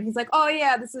number? And he's like, oh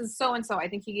yeah, this is so-and-so. I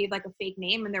think he gave like a fake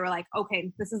name. And they were like,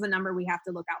 okay, this is the number we have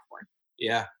to look out for.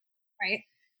 Yeah. Right?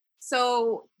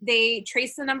 So they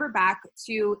trace the number back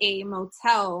to a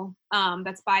motel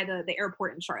that's by the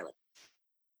airport in Charlotte.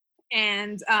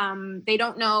 And they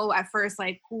don't know at first,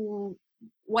 like,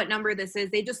 what number this is.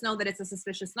 They just know that it's a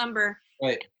suspicious number.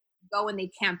 Right. Go and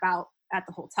they camp out at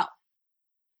the hotel.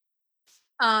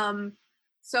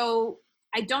 So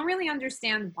I don't really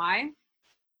understand why,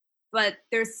 but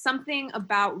there's something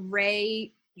about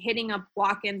Rae hitting up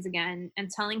Watkins again and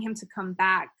telling him to come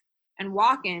back. And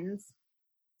Watkins,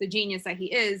 the genius that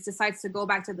he is, decides to go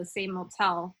back to the same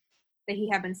motel that he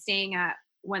had been staying at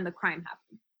when the crime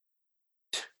happened.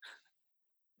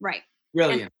 Right.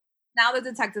 Brilliant. And now the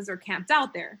detectives are camped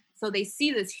out there. So they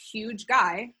see this huge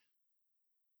guy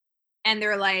and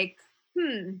they're like,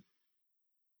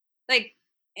 like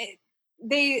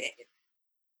they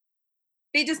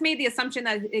just made the assumption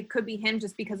that it could be him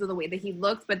just because of the way that he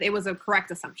looked, but it was a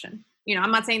correct assumption.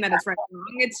 I'm not saying that it's right or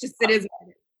wrong. It's just, it is.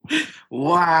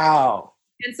 Wow.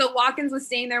 And so Watkins was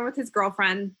staying there with his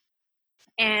girlfriend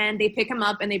and they pick him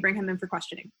up and they bring him in for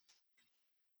questioning.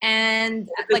 And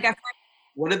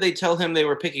what did they tell him they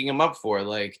were picking him up for?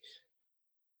 Like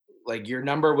your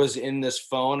number was in this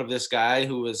phone of this guy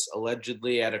who was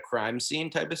allegedly at a crime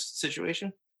scene type of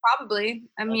situation? Probably.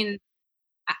 I mean,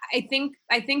 I think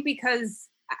because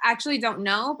I actually don't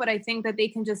know, but I think that they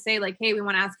can just say like, hey, we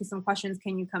want to ask you some questions.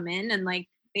 Can you come in? And like,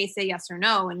 they say yes or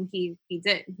no. And he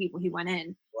did. He went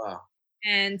in. Wow.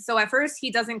 And so at first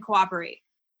he doesn't cooperate.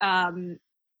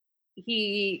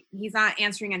 He's not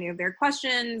answering any of their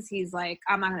questions. He's like,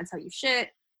 I'm not going to tell you shit.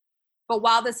 But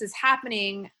while this is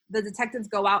happening, the detectives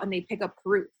go out and they pick up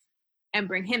Carruth and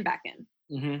bring him back in.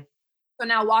 Mm-hmm. So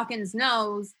now Watkins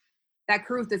knows that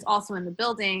Carruth is also in the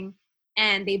building,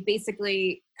 and they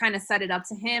basically kind of set it up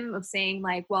to him of saying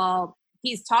like, well,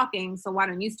 he's talking, so why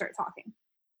don't you start talking?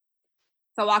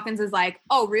 So Watkins is like,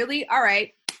 oh, really? All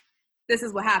right. This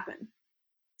is what happened.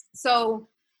 So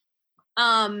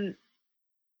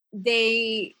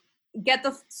they get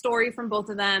the story from both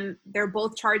of them. They're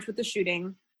both charged with the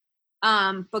shooting.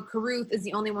 But Carruth is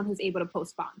the only one who's able to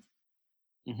post bond.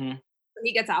 Mm-hmm. So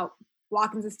he gets out.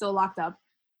 Watkins is still locked up.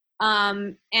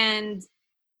 And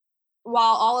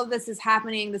while all of this is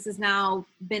happening, this has now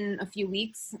been a few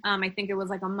weeks. I think it was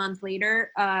like a month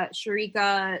later.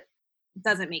 Sharika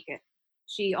doesn't make it.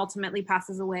 She ultimately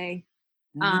passes away.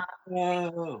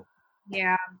 No.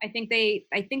 Yeah, I think they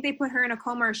put her in a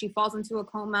coma, or she falls into a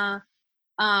coma.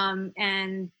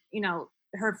 And you know,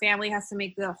 her family has to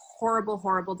make the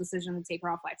horrible decision to take her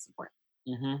off life support.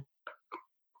 Mm-hmm.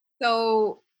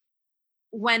 So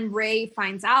when Rae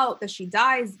finds out that she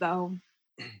dies, though,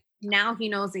 now he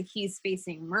knows that he's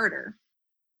facing murder.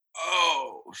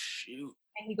 Oh, shoot.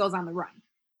 And he goes on the run.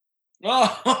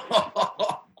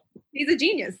 Oh. He's a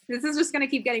genius. This is just going to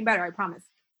keep getting better, I promise.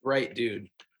 Right, dude.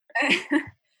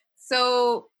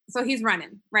 So he's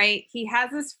running, right? He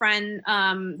has this friend,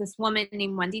 this woman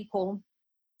named Wendy Cole.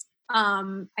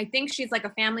 I think she's like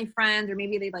a family friend, or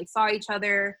maybe they like saw each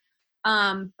other.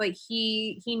 But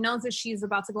he knows that she's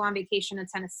about to go on vacation in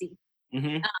Tennessee.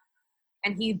 Mm-hmm.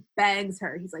 And he begs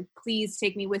her. He's like, please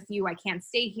take me with you. I can't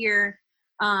stay here.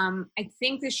 I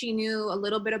think that she knew a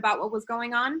little bit about what was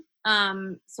going on.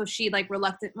 So she like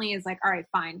reluctantly is like, all right,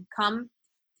 fine, come.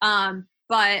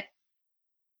 But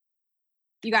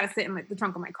you got to sit in like the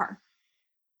trunk of my car.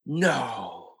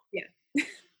 No. Yeah.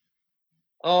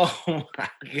 Oh my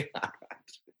God.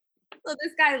 So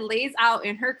this guy lays out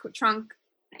in her trunk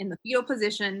in the fetal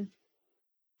position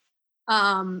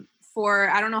for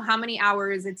I don't know how many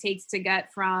hours it takes to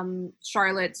get from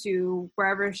Charlotte to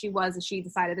wherever she was, and she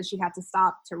decided that she had to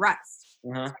stop to rest.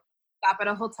 Uh-huh. Stop at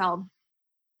a hotel.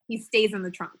 He stays in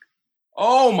the trunk.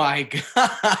 Oh my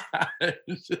God.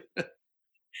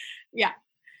 Yeah.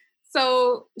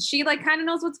 So she like kind of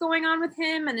knows what's going on with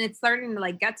him, and it's starting to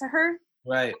like get to her.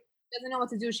 Right. She doesn't know what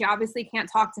to do. She obviously can't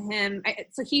talk to him.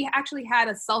 So he actually had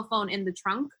a cell phone in the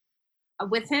trunk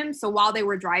with him. So while they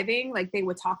were driving, like they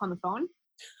would talk on the phone.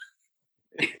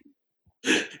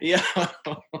 Yeah.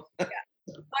 So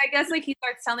I guess like he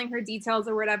starts telling her details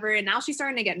or whatever, and now she's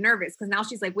starting to get nervous because now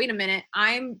she's like, wait a minute,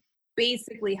 I'm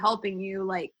basically helping you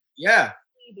like Yeah.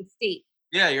 the state.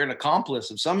 Yeah, you're an accomplice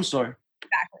of some sort.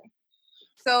 Exactly.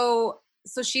 So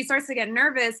she starts to get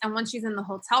nervous, and once she's in the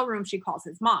hotel room, she calls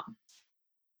his mom.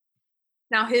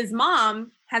 Now his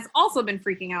mom has also been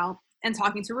freaking out and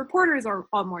talking to reporters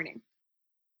all morning.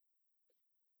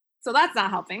 So that's not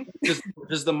helping.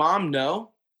 Does the mom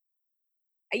know?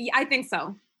 I think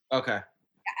so. Okay.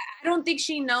 I don't think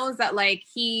she knows that like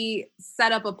he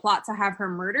set up a plot to have her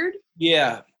murdered.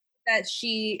 Yeah. That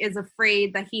she is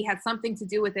afraid that he had something to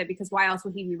do with it, because why else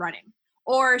would he be running?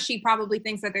 Or she probably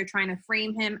thinks that they're trying to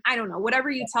frame him. I don't know. Whatever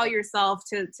you tell yourself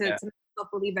to make yourself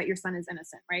believe that your son is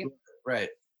innocent, right? Right.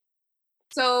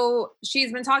 So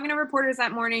she's been talking to reporters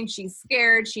that morning. She's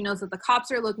scared. She knows that the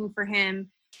cops are looking for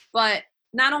him. But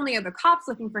not only are the cops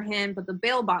looking for him, but the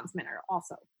bail bondsmen are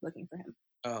also looking for him.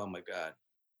 Oh my God.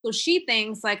 So she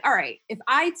thinks like, all right, if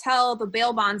I tell the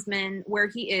bail bondsman where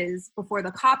he is before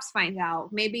the cops find out,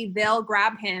 maybe they'll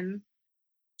grab him,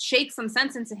 shake some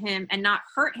sense into him, and not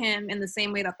hurt him in the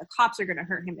same way that the cops are going to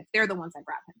hurt him if they're the ones that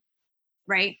grab him,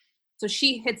 right? So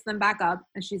she hits them back up,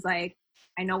 and she's like,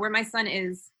 I know where my son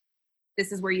is.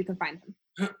 This is where you can find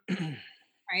him,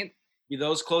 right? Be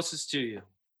those closest to you.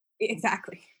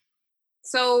 Exactly.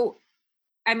 So,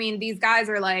 I mean, these guys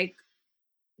are like,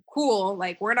 cool,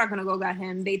 like, we're not going to go get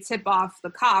him. They tip off the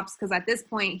cops because at this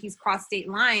point, he's crossed state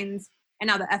lines, and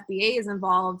now the FBI is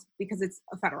involved because it's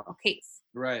a federal case.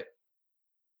 Right.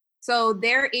 So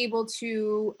they're able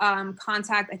to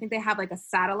contact, I think they have like a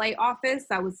satellite office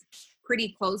that was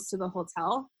pretty close to the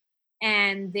hotel,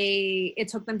 and it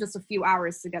took them just a few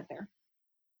hours to get there.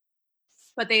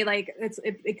 But they like,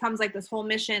 it becomes like this whole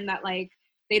mission that like,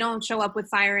 they don't show up with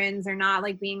sirens. They're not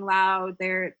like being loud.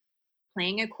 They're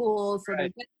playing it cool. So They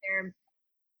get there.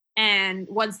 And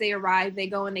once they arrive, they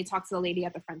go and they talk to the lady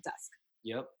at the front desk.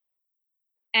 Yep.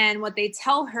 And what they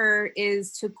tell her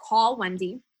is to call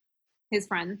Wendy, his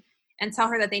friend, and tell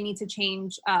her that they need to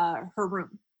change her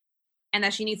room and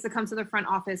that she needs to come to the front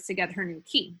office to get her new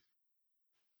key.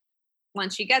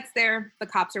 Once she gets there, the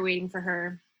cops are waiting for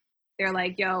her. They're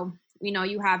like, yo, we know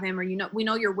you have him, or we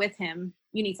know you're with him.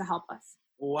 You need to help us.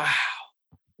 Wow.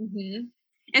 Mm-hmm.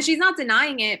 And she's not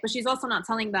denying it, but she's also not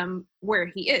telling them where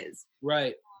he is.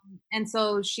 Right. And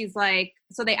so she's like,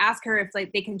 so they ask her if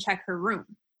like they can check her room.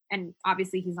 And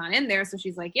obviously he's not in there. So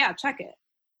she's like, yeah, check it.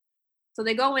 So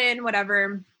they go in,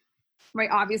 whatever. Right.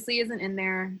 Obviously isn't in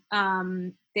there.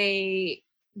 They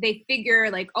figure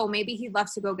like, oh, maybe he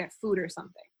left to go get food or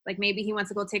something. Like maybe he wants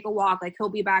to go take a walk. Like he'll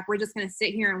be back. We're just going to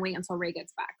sit here and wait until Rae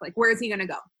gets back. Like, where is he going to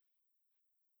go?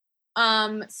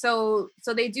 So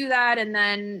they do that. And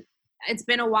then it's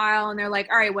been a while and they're like,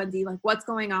 all right, Wendy, like what's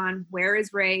going on? Where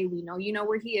is Rae? We know, you know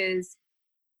where he is.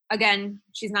 Again,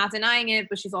 she's not denying it,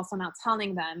 but she's also not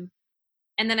telling them.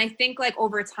 And then I think like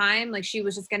over time, like she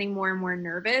was just getting more and more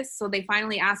nervous. So they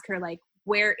finally ask her like,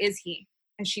 where is he?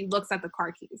 And she looks at the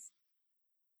car keys.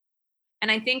 And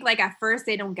I think like at first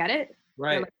they don't get it.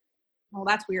 Right. Like, well,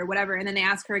 that's weird, whatever. And then they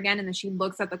ask her again and then she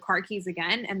looks at the car keys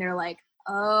again and they're like,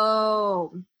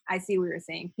 oh, I see what you're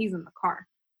saying. He's in the car.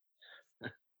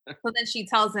 So then she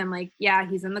tells him like, yeah,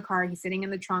 he's in the car. He's sitting in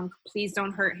the trunk. Please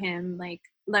don't hurt him. Like,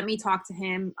 let me talk to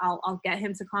him. I'll get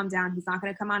him to calm down. He's not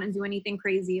going to come out and do anything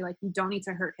crazy. Like, you don't need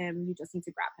to hurt him. You just need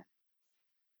to grab him.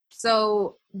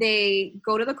 So they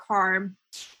go to the car.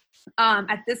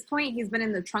 At this point, he's been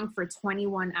in the trunk for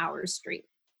 21 hours straight.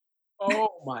 Oh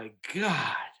my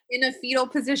God. In a fetal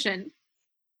position.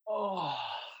 Oh.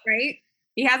 Right?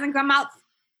 He hasn't come out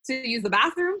to use the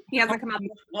bathroom. He hasn't come out.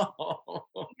 No.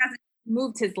 He hasn't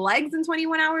moved his legs in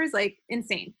 21 hours. Like,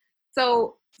 insane.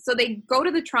 So they go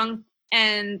to the trunk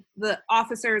and the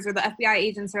officers or the FBI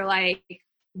agents are like,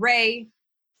 Rae,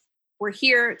 we're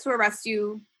here to arrest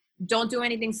you. Don't do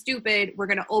anything stupid. We're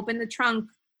going to open the trunk.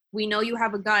 We know you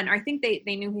have a gun. Or I think they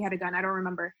knew he had a gun. I don't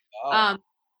remember. Oh.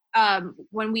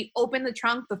 When we open the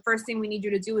trunk, the first thing we need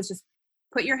you to do is just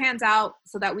put your hands out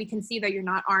so that we can see that you're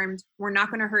not armed. We're not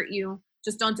going to hurt you.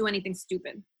 Just don't do anything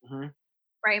stupid. Mm-hmm.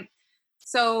 Right?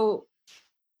 So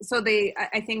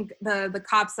I think the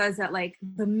cop says that like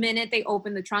the minute they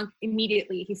open the trunk,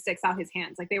 immediately he sticks out his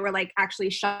hands. Like they were like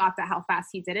actually shocked at how fast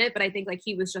he did it. But I think like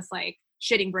he was just like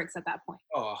shitting bricks at that point.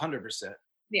 Oh, 100%.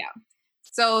 Yeah.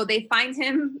 So they find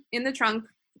him in the trunk.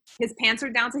 His pants are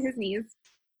down to his knees.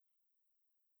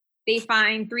 They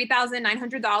find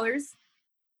 $3,900,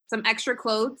 some extra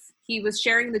clothes. He was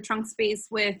sharing the trunk space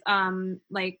with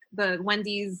like the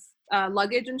Wendy's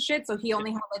luggage and shit. So he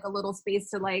only had like a little space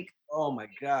to like. Oh my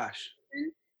gosh.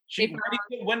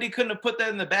 Wendy couldn't have put that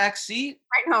in the back seat?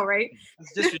 I know, right?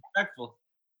 It's disrespectful.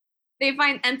 They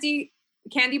find empty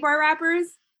candy bar wrappers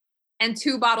and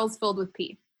 2 bottles filled with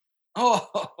pee. Oh.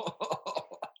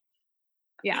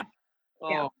 Yeah. Oh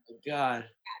yeah. my God.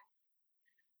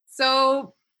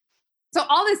 So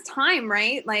all this time,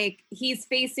 right? Like he's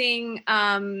facing,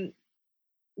 I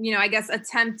guess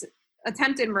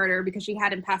attempted murder because she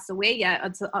hadn't passed away yet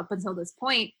up until this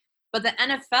point. But the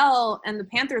NFL and the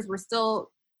Panthers were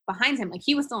still behind him. Like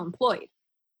he was still employed.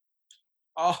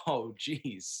 Oh,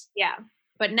 geez. Yeah.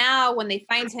 But now when they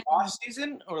find him off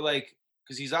season or like,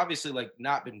 because he's obviously like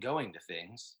not been going to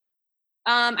things.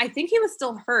 I think he was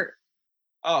still hurt.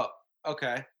 Oh,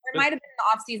 okay. It might have been the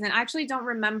off season. I actually don't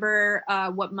remember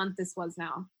what month this was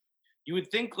now. You would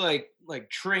think like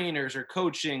trainers or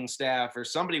coaching staff or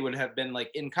somebody would have been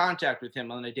like in contact with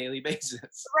him on a daily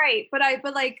basis. Right. But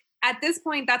like at this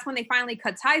point, that's when they finally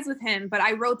cut ties with him. But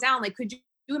I wrote down, like, could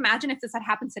you imagine if this had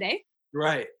happened today?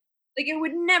 Right. Like it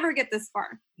would never get this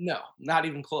far. No, not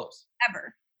even close.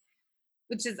 Ever.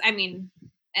 Which is, I mean,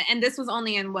 and this was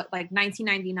only in what, like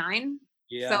 1999?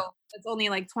 Yeah. So it's only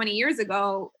like 20 years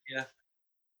ago. Yeah.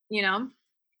 You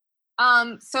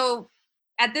know? So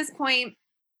at this point,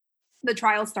 the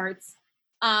trial starts.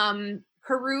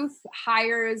 Carruth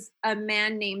hires a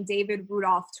man named David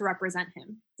Rudolph to represent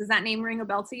him. Does that name ring a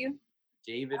bell to you?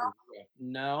 David Rudolph.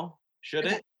 No. Should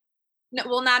it? No,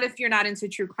 well, not if you're not into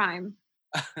true crime.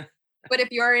 But if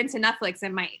you're into Netflix,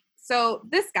 it might. So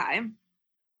this guy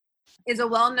is a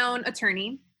well-known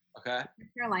attorney. Okay. In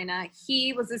Carolina.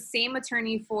 He was the same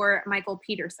attorney for Michael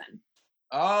Peterson.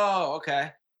 Oh,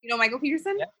 okay. You know Michael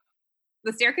Peterson? Yep.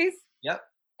 The Staircase? Yep.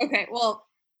 Okay, well,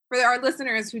 for our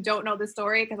listeners who don't know the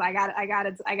story, because I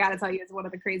gotta tell you, it's one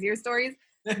of the crazier stories.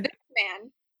 This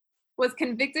man was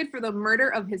convicted for the murder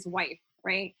of his wife,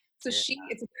 right? So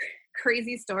it's a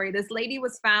crazy story. This lady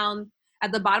was found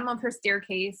at the bottom of her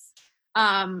staircase,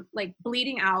 like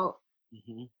bleeding out,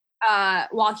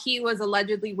 while he was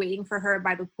allegedly waiting for her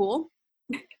by the pool.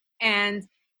 And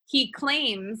he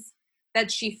claims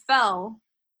that she fell.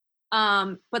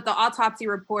 But the autopsy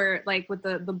report, like with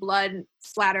the blood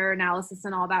splatter analysis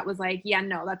and all that, was like, yeah,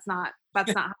 no, that's not how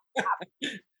it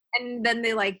happened. And then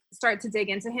they like start to dig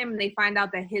into him and they find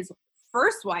out that his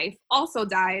first wife also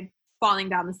died falling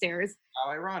down the stairs.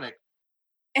 How ironic.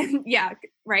 And yeah,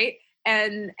 right.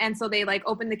 And so they like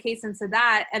opened the case into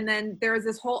that. And then there was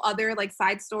this whole other like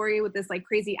side story with this like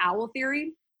crazy owl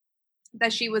theory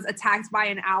that she was attacked by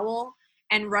an owl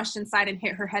and rushed inside and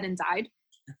hit her head and died.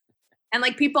 And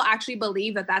like people actually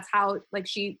believe that that's how like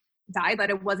she died, that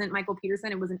it wasn't Michael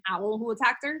Peterson, it was an owl who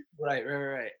attacked her.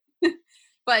 Right.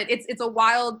 But it's a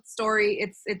wild story.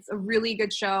 It's a really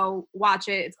good show. Watch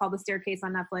it. It's called The Staircase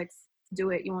on Netflix.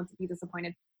 Do it. You won't be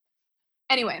disappointed.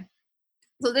 Anyway,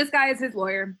 so this guy is his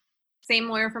lawyer, same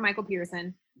lawyer for Michael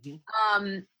Peterson.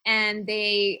 And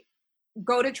they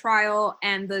go to trial,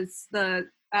 and the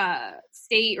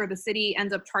state or the city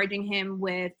ends up charging him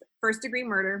with first-degree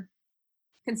murder,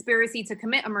 conspiracy to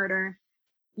commit a murder,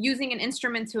 using an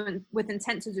instrument with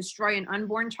intent to destroy an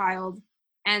unborn child,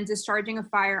 and discharging a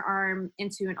firearm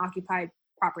into an occupied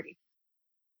property.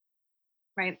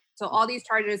 Right? So all these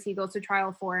charges he goes to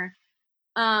trial for.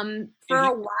 A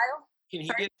while. Can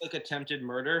he get like attempted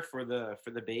murder for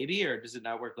the baby, or does it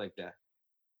not work like that?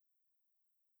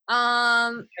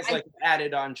 It's like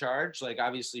added on charge. Like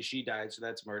obviously she died, so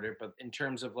that's murder. But in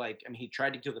terms of like, I mean, he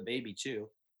tried to kill the baby too.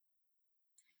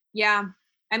 Yeah.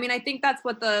 I mean, I think that's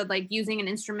what the like using an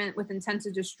instrument with intent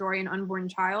to destroy an unborn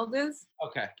child is.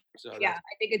 Okay. So yeah,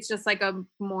 I think it's just like a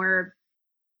more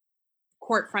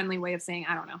court-friendly way of saying,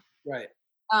 I don't know. Right.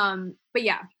 But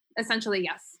yeah, essentially,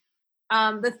 yes.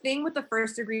 The thing with the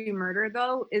first-degree murder,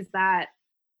 though, is that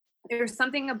there's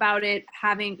something about it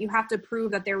you have to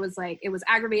prove that there was like, it was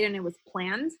aggravated and it was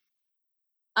planned.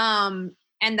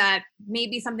 And that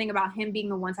maybe something about him being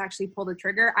the one to actually pull the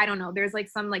trigger. I don't know. There's like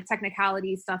some like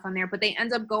technicality stuff on there, but they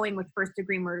end up going with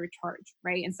first-degree murder charge,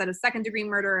 right? Instead of second-degree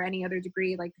murder or any other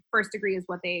degree, like first degree is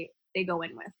what they go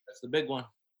in with. That's the big one.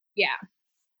 Yeah.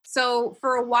 So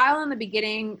for a while in the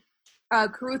beginning,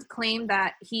 Carruth claimed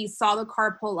that he saw the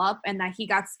car pull up and that he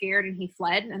got scared and he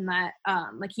fled, and that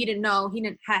like he had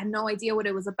no idea what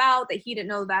it was about, that he didn't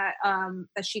know that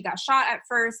that she got shot at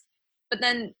first. But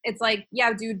then it's like,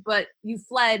 yeah, dude, but you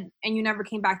fled and you never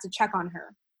came back to check on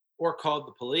her. Or called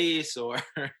the police or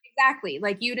exactly.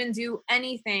 Like you didn't do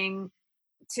anything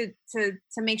to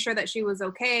make sure that she was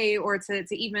okay, or to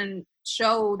even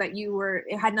show that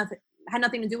it had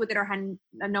nothing to do with it, or had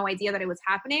no idea that it was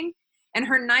happening. And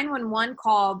her 911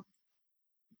 call,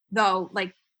 though,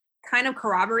 like kind of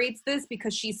corroborates this,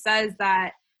 because she says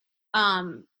that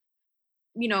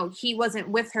you know, he wasn't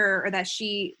with her, or that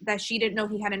she didn't know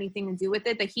he had anything to do with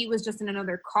it, that he was just in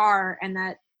another car and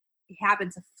that he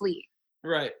happened to flee.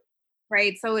 Right.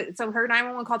 Right. So her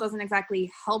 911 call doesn't exactly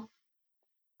help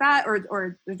that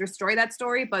or destroy that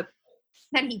story, but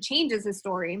then he changes his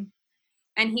story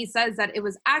and he says that it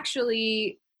was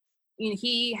actually, you know,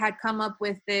 he had come up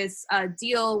with this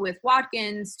deal with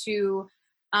Watkins to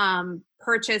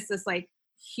purchase this like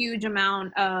huge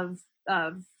amount of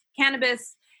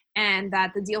cannabis, and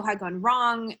that the deal had gone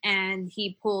wrong, and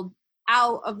he pulled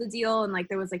out of the deal, and like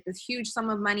there was like this huge sum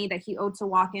of money that he owed to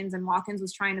Watkins, and Watkins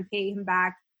was trying to pay him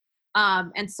back,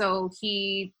 and so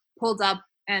he pulled up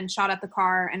and shot at the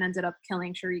car and ended up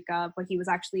killing Sharika, but he was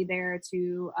actually there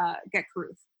to get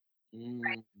Carruth.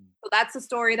 Right? So that's the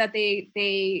story that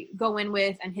they go in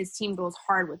with, and his team goes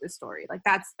hard with this story. Like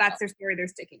that's their story, they're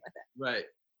sticking with it. Right.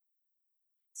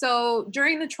 So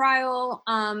during the trial,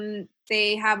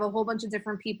 they have a whole bunch of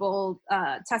different people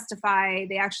testify.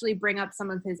 They actually bring up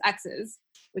some of his exes,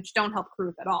 which don't help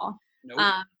Carruth at all. Nope.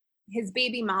 His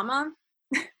baby mama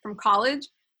from college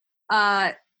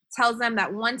tells them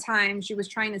that one time she was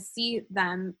trying to see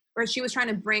them, or she was trying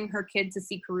to bring her kid to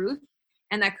see Carruth,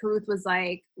 and that Carruth was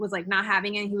like not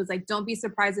having it. He was like, "Don't be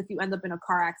surprised if you end up in a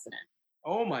car accident."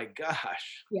 Oh my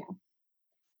gosh. Yeah.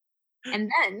 And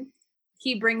then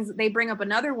they bring up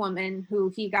another woman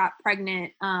who he got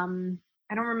pregnant.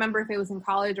 I don't remember if it was in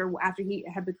college or after he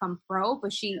had become pro,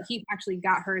 but he actually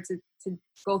got her to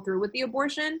go through with the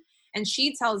abortion. And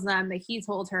she tells them that he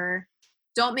told her,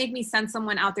 "Don't make me send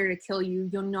someone out there to kill you.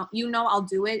 You know I'll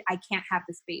do it. I can't have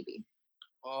this baby."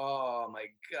 Oh my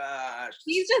gosh.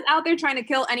 He's just out there trying to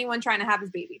kill anyone trying to have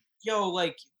his baby. Yo,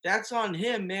 like that's on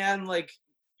him, man. Like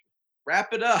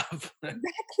wrap it up.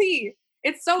 Exactly.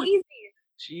 It's so easy.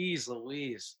 Jeez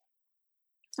Louise.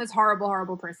 This horrible,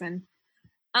 horrible person.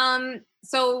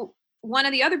 So one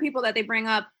of the other people that they bring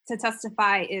up to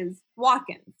testify is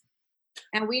Watkins.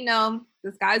 And we know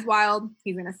this guy's wild.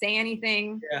 He's going to say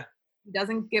anything. Yeah. He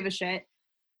doesn't give a shit.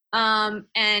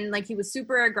 And like he was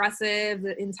super aggressive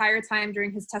the entire time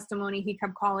during his testimony. He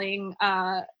kept calling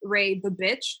Rae the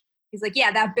bitch. He's like,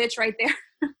 "Yeah, that bitch right there."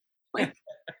 Like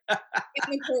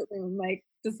in the courtroom, like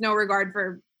just no regard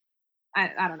for,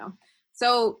 I don't know.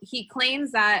 So he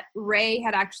claims that Rae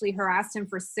had actually harassed him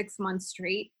for 6 months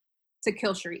straight to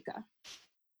kill Sharika.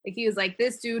 Like he was like,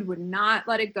 this dude would not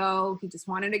let it go. He just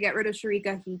wanted to get rid of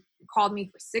Sharika. He called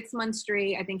me for 6 months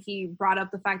straight. I think he brought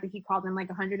up the fact that he called him like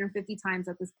 150 times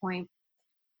at this point.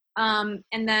 And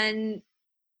then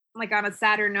like on a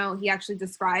sadder note, he actually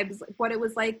describes like what it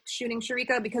was like shooting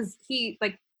Sharika, because he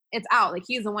like, it's out. Like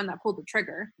he's the one that pulled the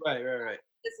trigger. Right.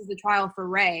 this is the trial for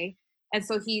Rae. And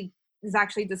so he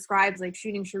actually describes like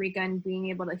shooting Sharika and being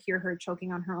able to hear her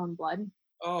choking on her own blood.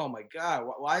 Oh my God.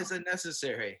 Why is that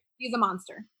necessary? He's a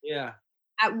monster. Yeah.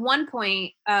 At one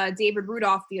point, David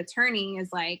Rudolph, the attorney, is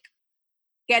like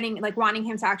wanting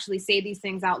him to actually say these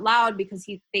things out loud because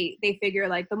they figure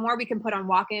like the more we can put on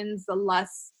Watkins, the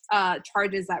less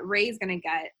charges that Rae's gonna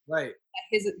get. Right.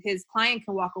 His client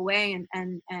can walk away,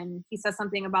 and he says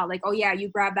something about like, oh yeah, you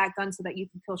grab that gun so that you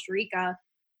can kill Sharika.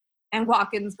 And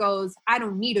Watkins goes, I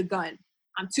don't need a gun.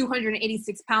 I'm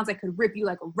 286 pounds. I could rip you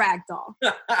like a rag doll.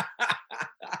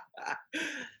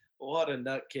 What a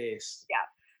nutcase. Yeah.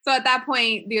 So at that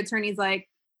point, the attorney's like,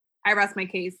 I rest my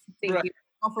case. Thank you.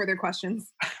 No further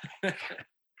questions.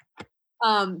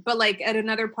 But like at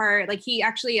another part, like he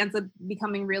actually ends up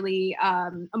becoming really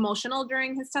emotional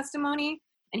during his testimony.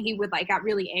 And he would like got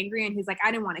really angry and he's like,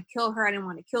 I didn't want to kill her. I didn't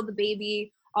want to kill the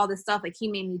baby. All this stuff. Like he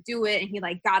made me do it. And he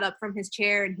like got up from his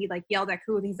chair and he like yelled at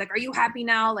Carruth. He's like, are you happy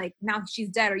now? Like now she's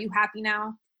dead. Are you happy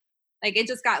now? Like it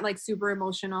just got like super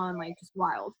emotional and like just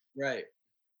wild. Right.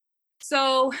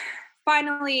 So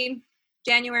finally,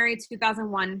 January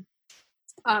 2001,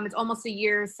 it's almost a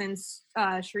year since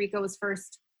Sharika was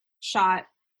first shot.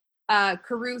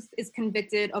 Carruth is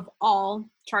convicted of all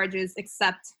charges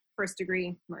except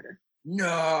first-degree murder.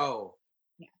 No.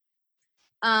 Yeah.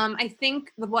 I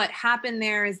think what happened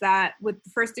there is that with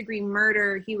first-degree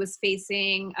murder, he was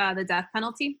facing the death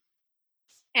penalty,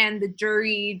 and the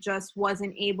jury just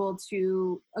wasn't able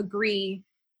to agree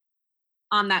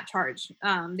on that charge.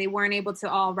 They weren't able to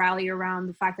all rally around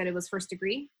the fact that it was first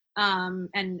degree and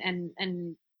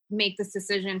make this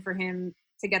decision for him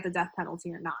to get the death penalty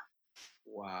or not.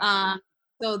 Wow.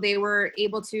 So they were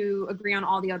able to agree on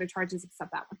all the other charges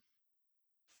except that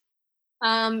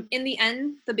one. In the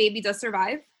end, the baby does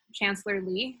survive, Chancellor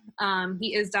Lee.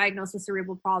 He is diagnosed with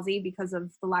cerebral palsy because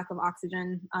of the lack of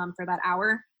oxygen for that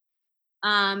hour.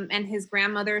 And his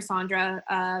grandmother,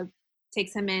 Sandra,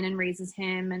 takes him in and raises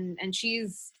him, and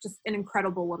she's just an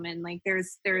incredible woman. Like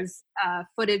there's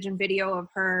footage and video of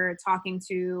her talking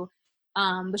to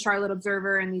the Charlotte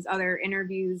Observer and these other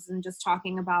interviews and just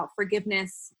talking about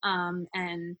forgiveness and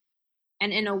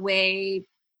in a way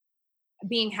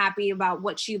being happy about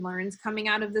what she learned coming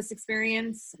out of this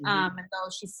experience. And though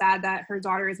she's sad that her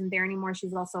daughter isn't there anymore,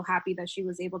 she's also happy that she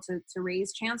was able to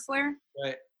raise Chancellor.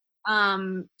 Right.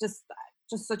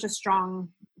 Just such a strong,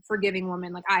 forgiving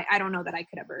woman. Like I don't know that I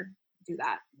could ever do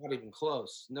that. Not even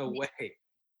close. No way.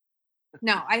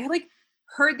 No, I like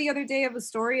heard the other day of a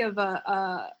story of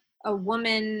a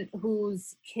woman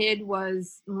whose kid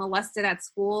was molested at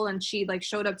school, and she like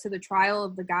showed up to the trial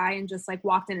of the guy and just like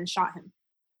walked in and shot him.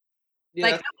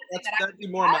 Yeah, like that'd be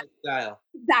more my style.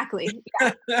 Exactly.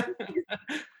 Yeah.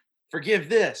 Forgive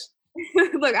this.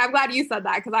 Look, I'm glad you said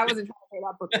that because I wasn't trying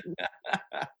to say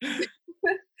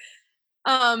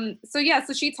that.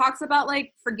 So she talks about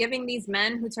like forgiving these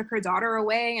men who took her daughter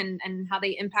away and how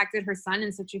they impacted her son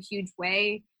in such a huge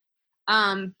way.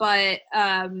 But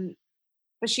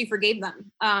she forgave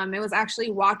them. It was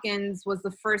actually Watkins was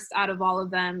the first out of all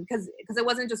of them because it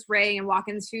wasn't just Rae and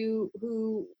Watkins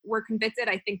who were convicted.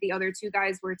 I think the other two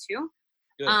guys were too.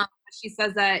 She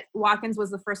says that Watkins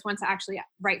was the first one to actually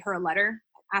write her a letter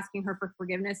asking her for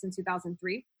forgiveness in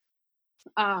 2003.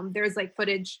 There's like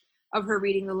footage of her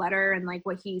reading the letter and like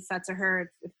what he said to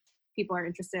her. If people are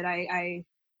interested, I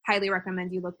highly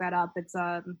recommend you look that up. It's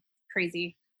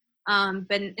crazy.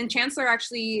 And Chancellor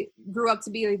actually grew up to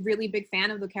be a really big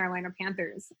fan of the Carolina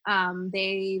Panthers.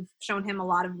 They've shown him a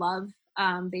lot of love.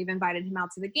 They've invited him out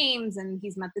to the games and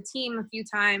he's met the team a few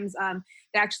times.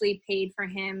 They actually paid for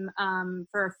him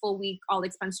for a full week, all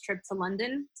expense trip to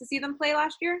London to see them play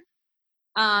last year,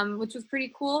 which was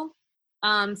pretty cool.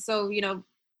 So, you know,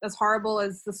 as horrible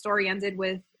as the story ended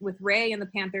with Rae and the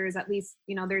Panthers, at least,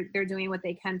 you know, they're doing what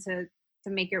they can to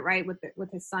make it right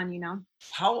with his son, you know.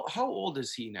 How old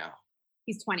is he now?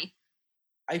 He's 20.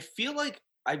 I feel like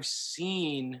I've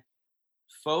seen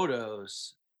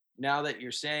photos now that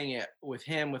you're saying it with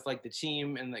him, with like the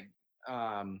team and like,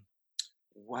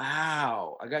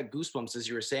 wow, I got goosebumps as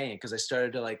you were saying it because I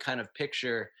started to like kind of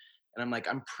picture. And I'm like,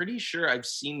 I'm pretty sure I've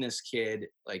seen this kid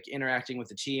like interacting with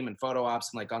the team and photo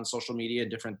ops and like on social media in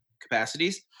different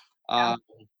capacities. Yeah.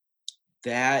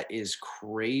 That is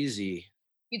crazy.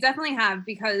 You definitely have,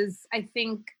 because I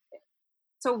think,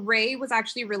 so Rae was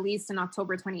actually released in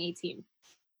October 2018.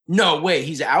 No way,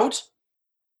 he's out?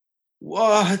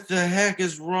 What the heck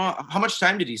is wrong? How much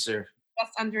time did he serve?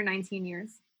 Just under 19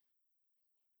 years.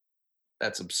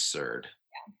 That's absurd.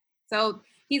 Yeah. So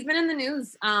he's been in the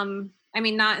news. I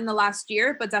mean, not in the last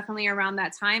year, but definitely around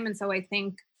that time. And so I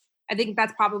think I think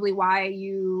that's probably why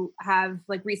you have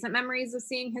like recent memories of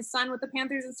seeing his son with the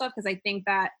Panthers and stuff. Because I think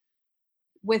that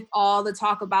with all the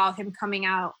talk about him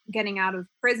getting out of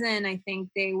prison, I think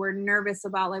they were nervous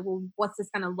about like, well, what's this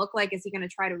going to look like? Is he going to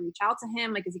try to reach out to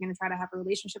him? Like, is he going to try to have a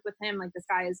relationship with him? Like, this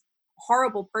guy is a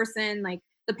horrible person. Like,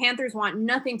 the Panthers want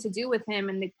nothing to do with him,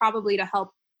 and they probably to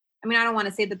help. I mean, I don't want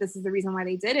to say that this is the reason why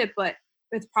they did it, but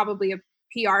it's probably a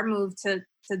PR move to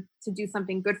do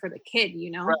something good for the kid,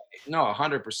 you know? Right. No,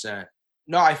 100%.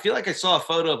 No, I feel like I saw a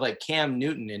photo of like Cam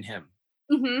Newton in him.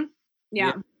 Mm-hmm.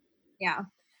 Yeah.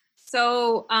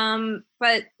 So,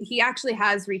 but he actually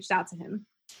has reached out to him.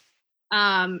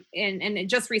 And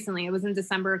just recently, it was in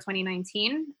December of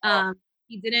 2019. I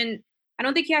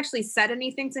don't think he actually said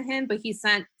anything to him, but he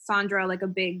sent Sandra like a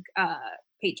big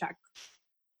paycheck.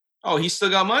 Oh, he still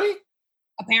got money?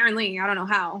 Apparently, I don't know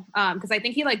how. Because I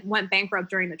think he like went bankrupt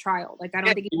during the trial. Like, I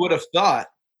don't think he would have thought.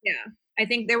 Yeah. I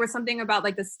think there was something about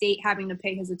like the state having to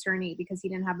pay his attorney because he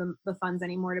didn't have the funds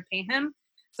anymore to pay him.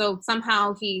 So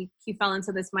somehow he fell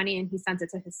into this money and he sent it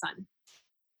to his son.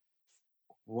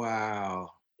 Wow.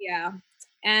 Yeah.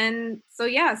 And so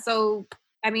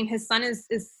I mean, his son is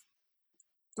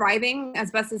thriving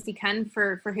as best as he can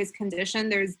for his condition.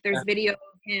 There's video of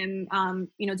him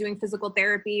doing physical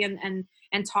therapy and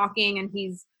talking, and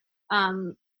he's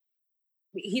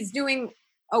doing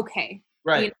okay.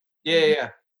 Right. Yeah.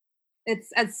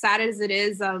 It's as sad as it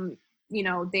is,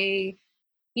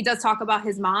 he does talk about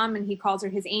his mom, and he calls her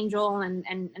his angel, and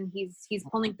he's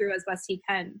pulling through as best he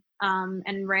can.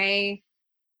 And Rae,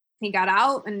 he got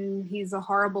out, and he's a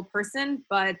horrible person,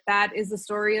 but that is the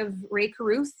story of Rae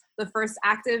Carruth, the first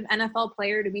active NFL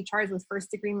player to be charged with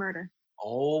first-degree murder.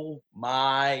 Oh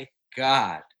my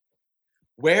God.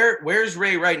 Where's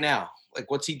Rae right now?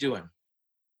 Like, what's he doing?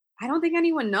 I don't think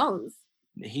anyone knows.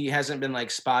 He hasn't been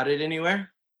like spotted anywhere?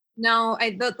 No,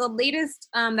 the latest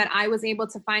that I was able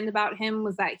to find about him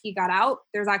was that he got out.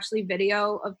 There's actually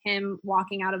video of him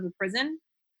walking out of the prison.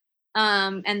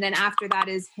 And then after that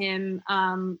is him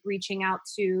reaching out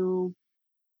to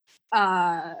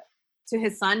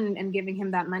his son and giving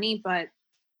him that money. But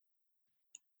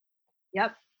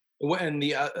yep. And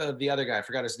the other guy, I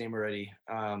forgot his name already.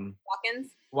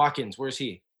 Watkins, where's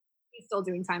he? He's still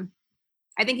doing time.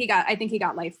 I think he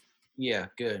got life. Yeah,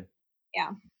 good.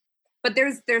 Yeah. But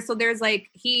there's like,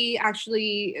 he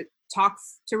actually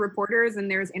talks to reporters,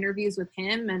 and there's interviews with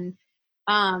him,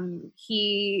 and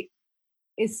he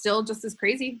is still just as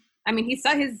crazy. I mean, he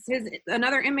set his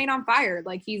another inmate on fire.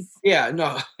 Like, he's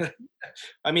no.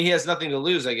 I mean, he has nothing to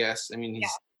lose, I guess. I mean,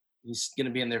 he's gonna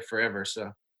be in there forever.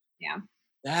 So yeah,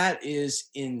 that is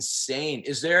insane.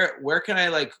 Where can I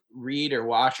like read or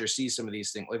watch or see some of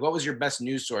these things? Like, what was your best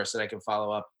news source that I can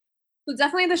follow up? So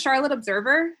definitely the Charlotte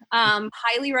Observer.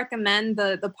 Highly recommend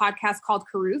the podcast called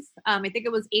Carruth. I think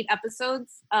it was 8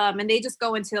 episodes, and they just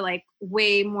go into like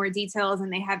way more details,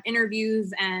 and they have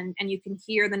interviews, and you can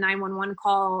hear the 911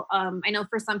 call. I know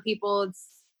for some people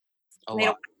they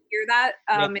don't hear that.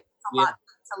 It's a lot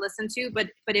to listen to,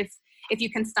 but if you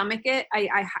can stomach it,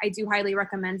 I do highly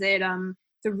recommend it.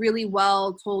 It's a really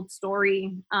well told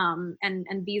story,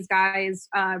 and these guys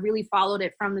really followed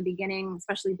it from the beginning,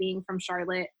 especially being from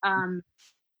Charlotte.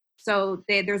 So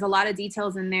there's a lot of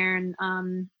details in there,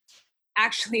 and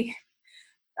actually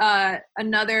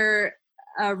another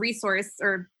resource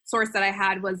or source that I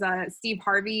had was Steve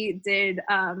Harvey did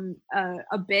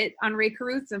a bit on Rae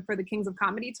Carruth and for the Kings of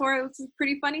Comedy tour, which is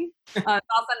pretty funny. I'll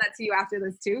send that to you after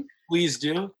this too. Please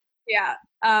do. Yeah.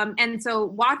 And so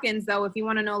Watkins, though, if you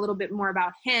want to know a little bit more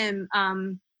about him, I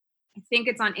think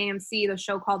it's on AMC, the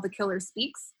show called The Killer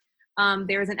Speaks.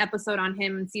 There's an episode on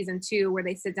him in season 2 where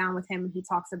they sit down with him and he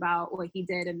talks about what he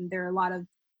did. And there are a lot of,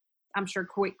 I'm sure,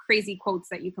 crazy quotes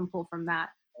that you can pull from that.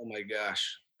 Oh my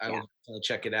gosh. I'll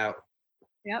check it out.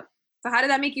 Yep. So how did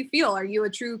that make you feel? Are you a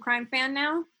true crime fan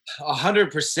now?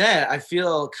 100%. I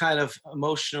feel kind of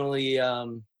emotionally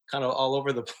kind of all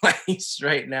over the place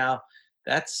right now.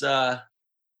 That's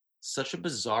such a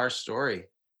bizarre story.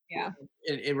 Yeah.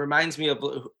 It reminds me of,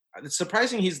 it's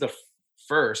surprising he's the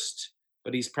first,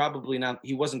 but he's probably not,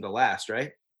 he wasn't the last,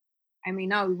 right? I mean,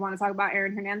 no, we want to talk about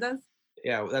Aaron Hernandez?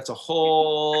 Yeah, that's a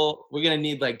whole, we're going to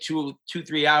need like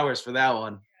 3 hours for that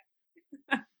one.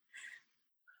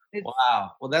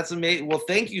 Wow. Well, that's amazing. Well,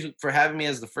 thank you for having me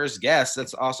as the first guest.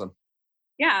 That's awesome.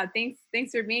 Yeah. Thanks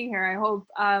for being here.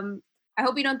 I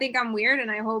hope you don't think I'm weird, and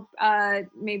I hope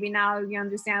maybe now you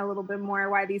understand a little bit more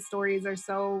why these stories are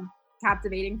so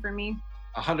captivating for me.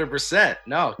 100%.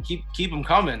 No, keep them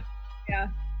coming. Yeah.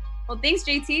 Well, thanks,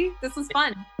 JT. This was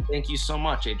fun. Thank you so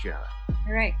much, Adriana.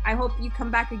 All right. I hope you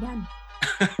come back again.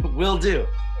 Will do.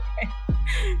 Okay.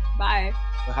 Bye.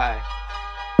 Bye.